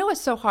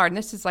it's so hard. And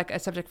this is like a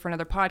subject for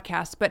another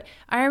podcast. But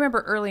I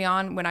remember early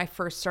on when I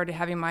first started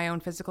having my own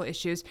physical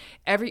issues,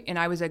 and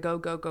I was a go,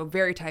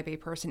 very type A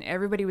person.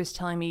 Everybody was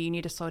telling me you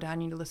need to slow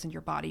down, you need to listen to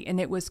your body, and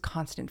it was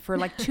constant for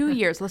like 2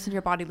 years. Listen to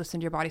your body,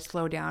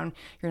 slow down.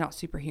 You're not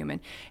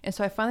superhuman. And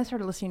so I finally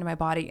started listening to my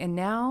body, and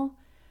now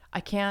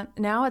I can't.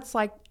 Now it's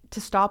like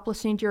to stop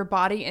listening to your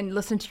body and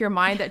listen to your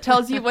mind that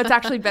tells you what's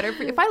actually better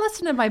for you. If I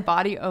listened to my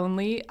body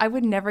only, I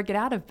would never get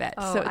out of bed.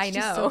 Oh, so it's I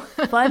just know.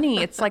 so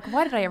funny. It's like,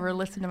 why did I ever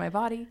listen to my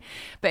body?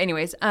 But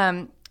anyways,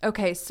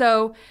 okay,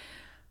 so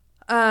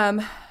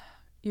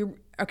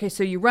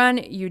you run,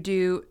 you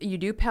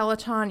do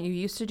Peloton, you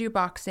used to do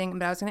boxing,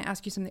 but I was going to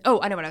ask you something.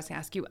 Oh, I know what I was going to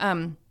ask you.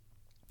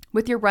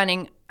 With your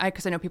running,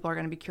 because I know people are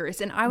going to be curious,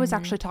 and I was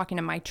actually talking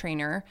to my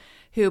trainer,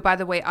 who, by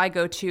the way, I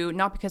go to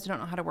not because I don't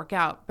know how to work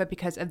out, but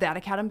because of that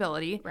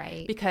accountability.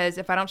 Right. Because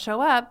if I don't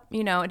show up,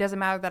 it doesn't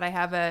matter that I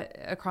have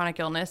a chronic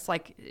illness.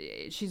 Like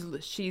she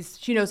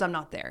knows I'm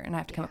not there, and I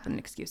have to come up with an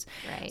excuse.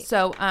 Right.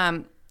 So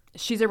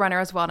she's a runner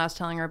as well, and I was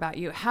telling her about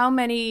you. How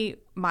many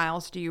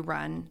miles do you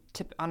run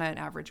on an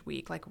average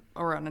week,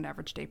 or on an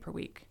average day per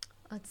week?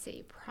 Let's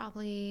see.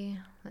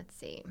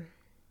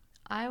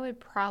 I would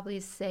probably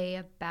say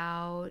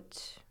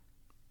about,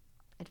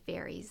 it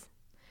varies.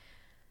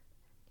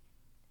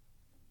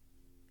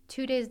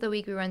 2 days of the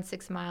week we run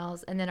 6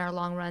 miles, and then our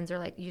long runs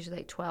are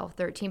usually 12,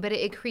 13, but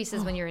it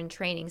increases when you're in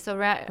training. So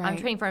I'm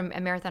training for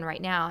a marathon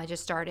right now. I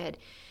just started.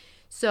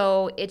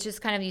 So it's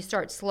just kind of, you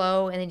start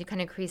slow and then you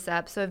kind of increase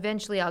up. So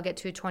eventually I'll get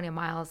to 20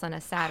 miles on a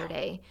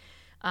Saturday.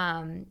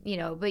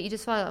 But you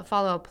just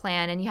follow a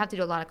plan, and you have to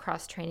do a lot of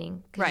cross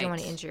training because you don't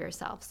want to injure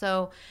yourself.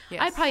 So yes.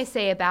 I'd probably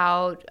say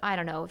about,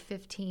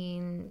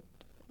 15,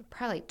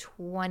 probably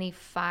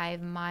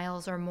 25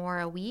 miles or more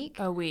a week.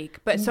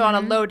 But so on a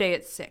low day,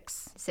 it's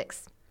 6.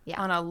 6,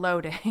 yeah. On a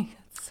low day.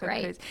 That's so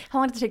right. crazy. How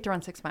long does it take to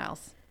run 6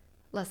 miles?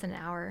 Less than an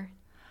hour.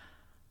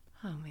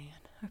 Oh, man.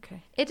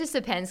 Okay. It just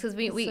depends because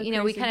we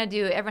kind of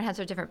do, everyone has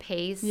a different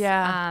pace.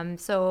 Yeah.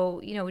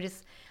 So,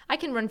 I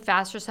can run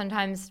faster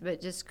sometimes,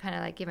 but just kind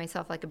of give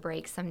myself a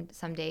break some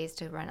days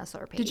to run a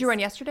slower pace. Did you run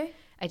yesterday?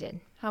 I did.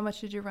 How much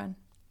did you run?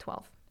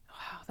 12.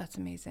 Wow, that's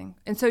amazing.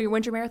 And so you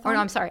went your marathon? Or no,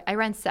 I'm sorry. I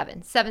ran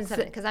 7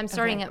 because I'm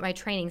starting at my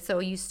training. So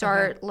you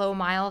start low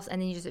miles and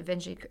then you just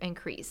eventually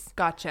increase.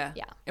 Gotcha.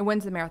 Yeah. And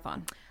when's the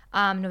marathon?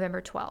 November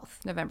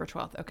 12th. November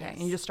 12th. Okay. Yes.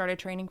 And you just started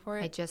training for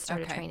it? I just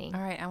started training.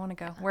 All right. I want to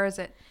go. Where is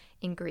it?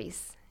 In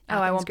Greece. Oh,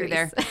 I won't Greece. be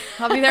there.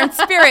 I'll be there in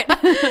spirit.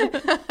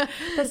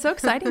 That's so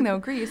exciting, though,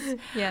 Greece.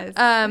 Yes.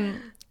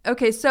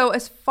 Okay, so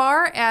as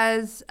far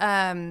as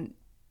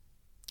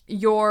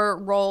your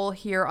role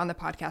here on the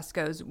podcast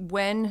goes,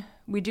 when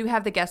we do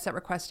have the guests that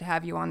request to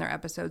have you on their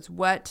episodes,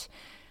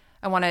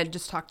 I want to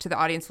just talk to the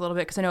audience a little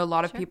bit because I know a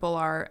lot of people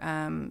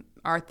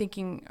are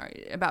thinking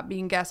about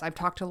being guests. I've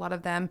talked to a lot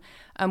of them.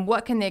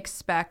 What can they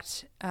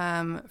expect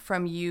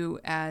from you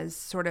as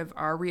sort of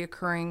our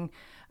reoccurring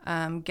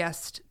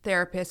guest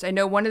therapist? I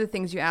know one of the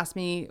things you asked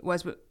me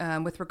was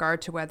with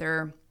regard to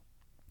whether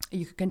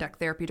you could conduct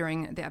therapy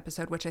during the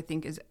episode, which I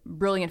think is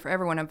brilliant for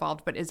everyone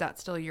involved. But is that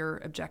still your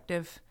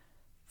objective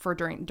for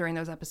during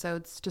those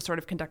episodes, to sort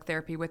of conduct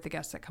therapy with the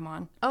guests that come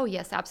on? Oh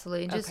yes,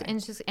 absolutely. Just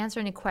answer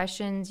any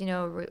questions,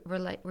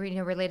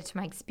 related to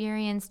my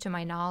experience, to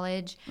my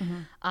knowledge,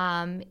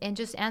 and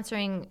just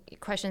answering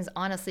questions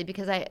honestly.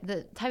 Because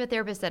the type of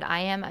therapist that I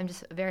am, I'm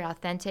just very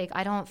authentic.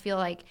 I don't feel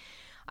like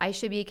I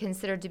should be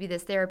considered to be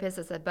this therapist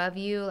that's above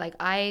you.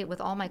 With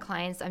all my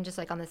clients, I'm just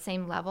on the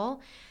same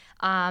level.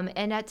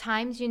 And at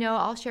times,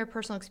 I'll share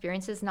personal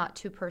experiences, not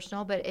too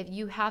personal, but if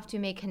you have to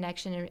make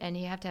connection and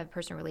you have to have a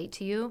person relate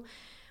to you,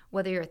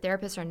 whether you're a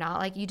therapist or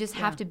not, you just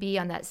have to be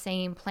on that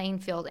same playing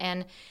field.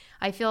 And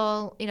I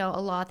feel,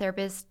 a lot of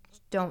therapists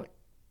don't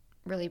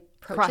really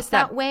approach it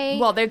that way.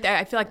 Well,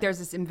 I feel like there's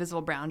this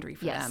invisible boundary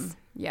for them.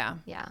 Yeah.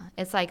 Yeah.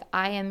 It's I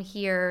am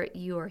here,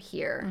 you are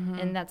here.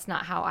 And that's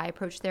not how I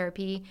approach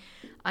therapy.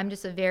 I'm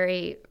just a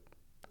very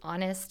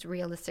honest,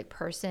 realistic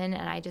person,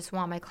 and I just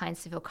want my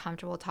clients to feel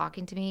comfortable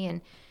talking to me.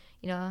 And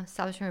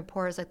establishing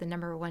rapport is the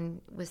number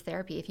one with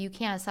therapy. If you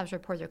can't establish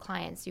rapport with your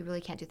clients, you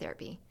really can't do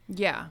therapy.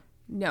 Yeah.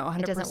 No, 100%.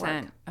 It doesn't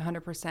work.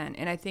 100%.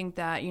 And I think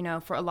that,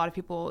 for a lot of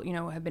people,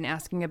 have been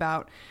asking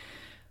about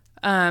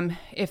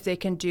if they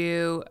can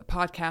do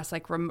podcasts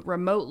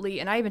remotely.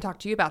 And I even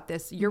talked to you about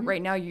this. You're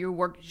right now, you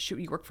work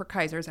for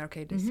Kaiser. Is that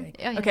okay to say?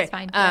 Oh, yeah, okay. It's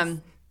fine. Yes.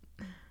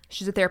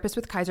 She's a therapist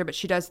with Kaiser, but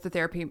she does the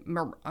therapy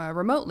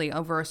remotely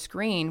over a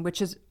screen, which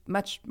is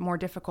much more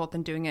difficult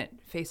than doing it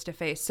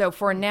face-to-face. So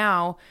for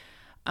now,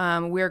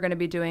 we're going to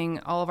be doing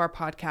all of our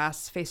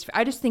podcasts face-to-face.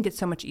 I just think it's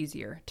so much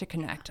easier to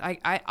connect.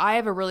 I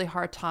have a really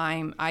hard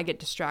time. I get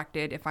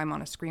distracted if I'm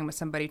on a screen with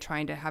somebody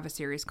trying to have a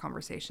serious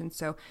conversation.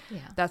 So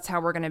that's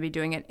how we're going to be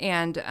doing it.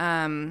 And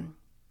I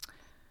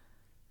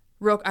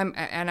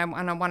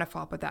want to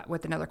follow up with that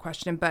with another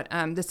question. But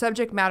the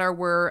subject matter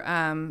we're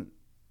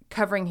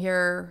covering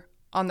here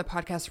on the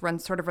podcast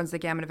runs the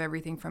gamut of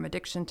everything from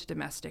addiction to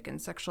domestic and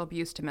sexual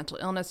abuse to mental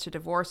illness to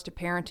divorce to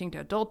parenting to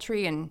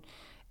adultery and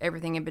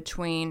everything in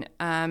between.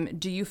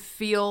 Do you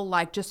feel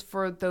like, just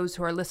for those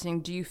who are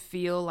listening, do you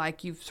feel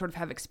like you sort of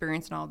have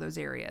experience in all those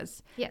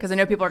areas? Yes. Because I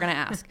know people are going to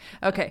ask.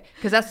 Okay,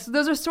 because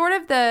those are sort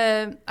of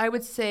the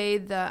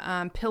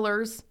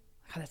pillars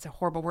God, that's a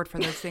horrible word for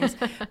those things.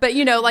 But,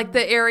 you know, like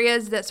the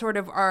areas that sort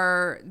of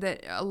are,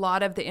 that a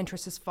lot of the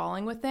interest is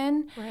falling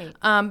within. Right.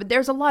 But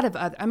there's a lot of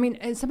other, I mean,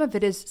 and some of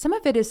it is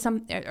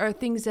are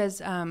things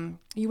as,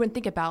 you wouldn't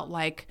think about,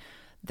 like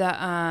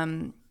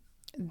the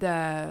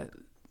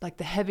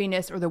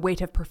heaviness or the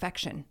weight of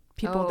perfection.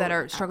 People that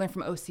are struggling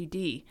from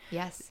OCD.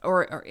 Yes.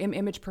 Or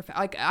image perfect.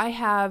 Like I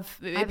have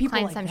people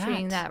clients like I'm that.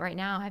 treating that right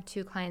now. I have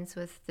 2 clients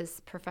with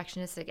this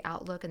perfectionistic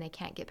outlook, and they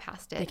can't get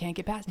past it. They can't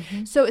get past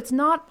it. So it's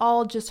not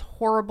all just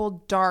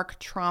horrible, dark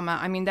trauma.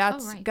 I mean,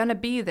 that's going to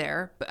be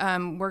there.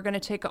 We're going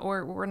to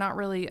we're not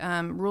really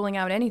ruling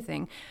out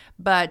anything,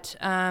 but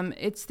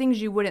it's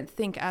things you wouldn't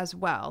think as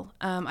well.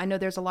 I know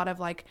there's a lot of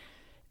like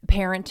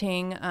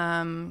parenting,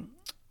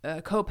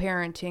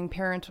 co-parenting,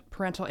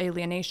 parental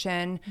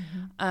alienation,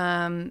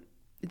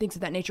 things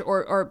of that nature,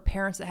 or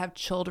parents that have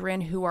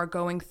children who are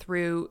going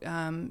through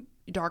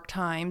dark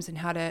times and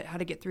how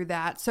to get through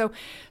that. So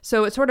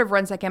it sort of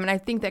runs that gamut. And I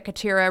think that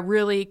Kateri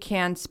really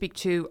can speak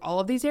to all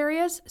of these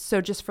areas.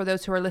 So just for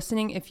those who are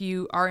listening, if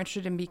you are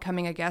interested in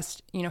becoming a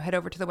guest, you know, head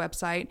over to the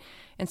website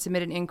and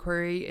submit an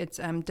inquiry. It's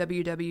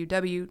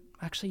www.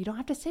 Actually, you don't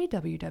have to say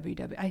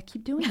www. I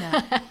keep doing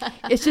that.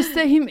 It's just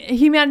the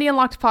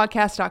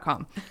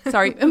humanityunlockedpodcast.com.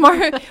 Sorry. Mark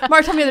told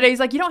me the other day,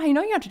 he's like, you know you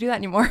don't have to do that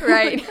anymore.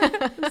 Right.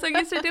 I'm so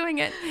used to doing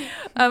it.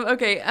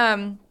 Okay.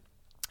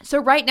 So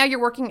right now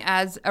you're working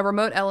as a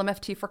remote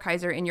LMFT for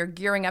Kaiser, and you're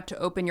gearing up to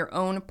open your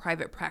own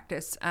private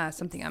practice,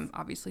 something I'm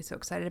obviously so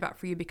excited about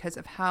for you because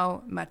of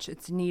how much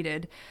it's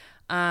needed.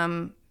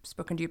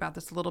 Spoken to you about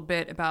this a little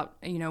bit about,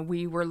 you know,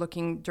 we were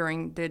looking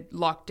during the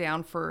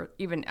lockdown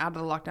even out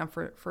of the lockdown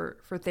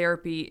for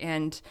therapy,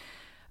 and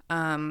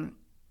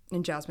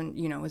Jasmine,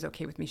 you know, was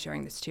okay with me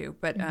sharing this too,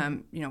 but,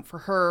 you know, for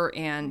her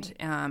and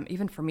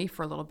even for me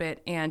for a little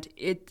bit, and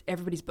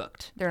everybody's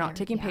booked. They're not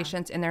taking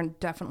patients, and they're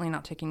definitely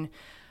not taking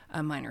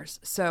minors.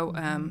 So,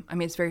 I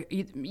mean, it's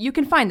you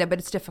can find them, but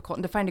it's difficult.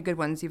 And to find a good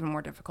one is even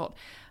more difficult.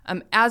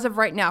 As of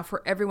right now,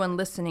 for everyone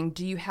listening,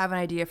 do you have an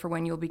idea for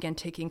when you'll begin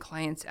taking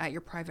clients at your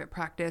private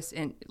practice?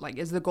 And like,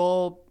 is the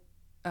goal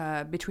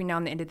between now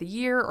and the end of the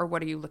year, or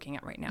what are you looking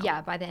at right now?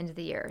 Yeah, by the end of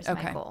the year is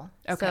my goal.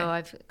 Okay. So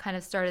I've kind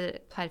of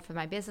applied for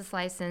my business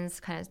license,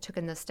 kind of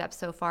taken those steps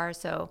so far.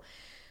 So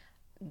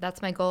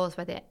that's my goal, is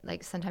by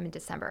sometime in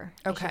December.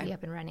 Okay. I should be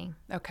up and running.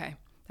 Okay.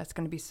 That's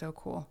going to be so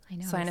cool. I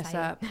know. Sign us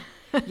up.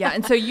 Yeah.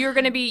 And so you're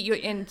going to be,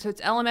 so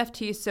it's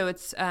LMFT. So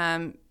it's,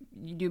 you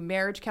do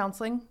marriage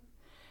counseling.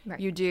 Right.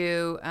 You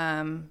do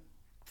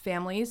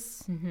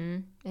families.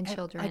 And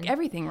children. Like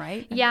everything,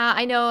 right? Yeah,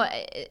 I know.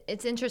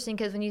 It's interesting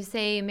because when you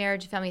say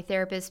marriage family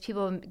therapist,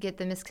 people get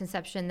the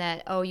misconception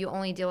that, oh, you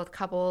only deal with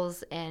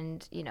couples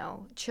and, you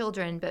know,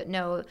 children. But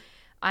no,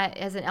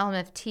 as an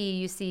LMFT,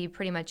 you see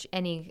pretty much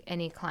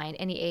any client,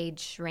 any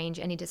age range,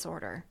 any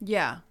disorder.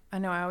 Yeah. I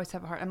know. I always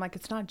have a hard. I'm like,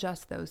 it's not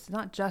just those. It's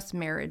not just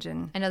marriage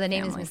and. I know the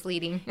name family. is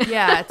misleading.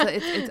 Yeah,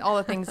 it's all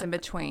the things in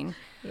between.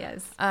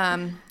 Yes.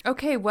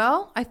 Okay.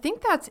 Well, I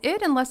think that's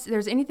it. Unless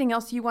there's anything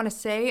else you want to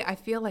say, I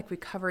feel like we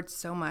covered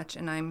so much,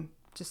 and I'm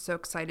just so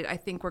excited. I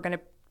think we're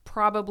gonna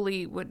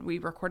we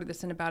recorded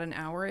this in about an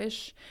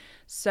hour-ish,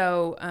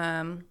 so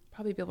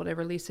probably be able to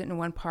release it in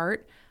one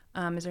part.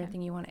 Is there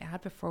anything you want to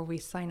add before we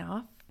sign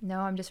off?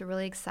 No, I'm just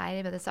really excited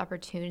about this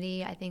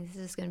opportunity. I think this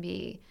is going to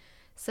be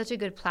such a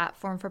good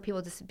platform for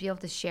people to be able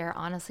to share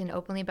honestly and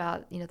openly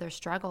about, you know, their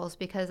struggles,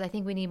 because I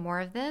think we need more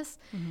of this.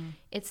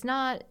 It's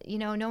not, you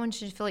know, no one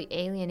should feel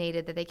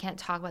alienated that they can't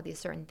talk about these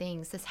certain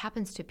things. This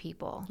happens to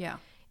people. Yeah.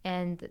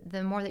 And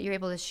the more that you're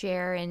able to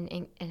share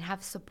and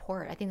have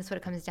support, I think that's what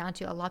it comes down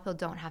to. A lot of people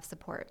don't have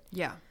support.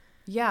 Yeah.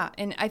 Yeah.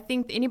 And I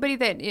think anybody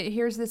that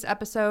hears this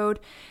episode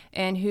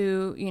and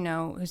who, you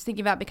know, who's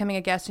thinking about becoming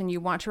a guest and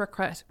you want to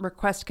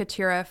request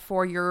Kateri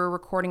for your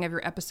recording of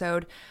your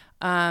episode,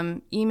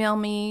 email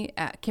me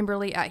at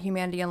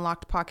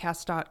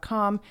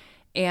Kimberly@humanityunlockedpodcast.com,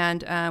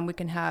 and we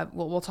can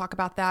we'll talk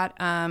about that.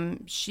 I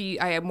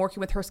am working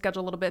with her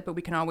schedule a little bit, but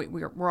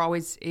we're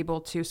always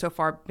able to, so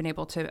far, been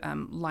able to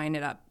line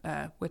it up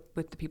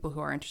with the people who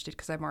are interested,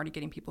 because I'm already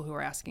getting people who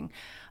are asking.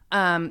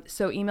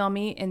 So email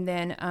me, and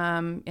then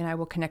and I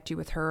will connect you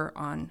with her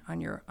on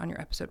your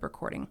episode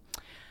recording.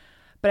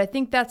 But I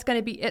think that's going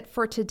to be it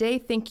for today.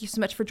 Thank you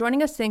so much for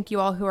joining us. Thank you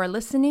all who are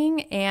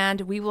listening,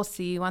 and we will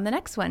see you on the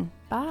next one.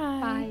 Bye.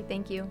 Bye.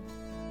 Thank you.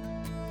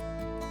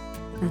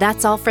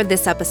 That's all for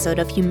this episode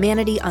of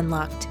Humanity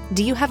Unlocked.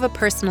 Do you have a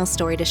personal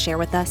story to share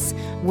with us?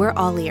 We're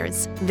all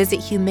ears.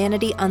 Visit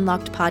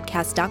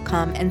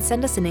humanityunlockedpodcast.com and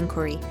send us an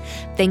inquiry.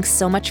 Thanks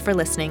so much for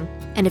listening.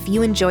 And if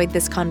you enjoyed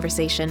this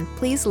conversation,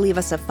 please leave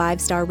us a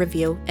 5-star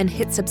review and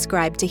hit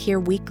subscribe to hear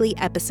weekly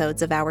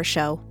episodes of our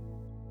show.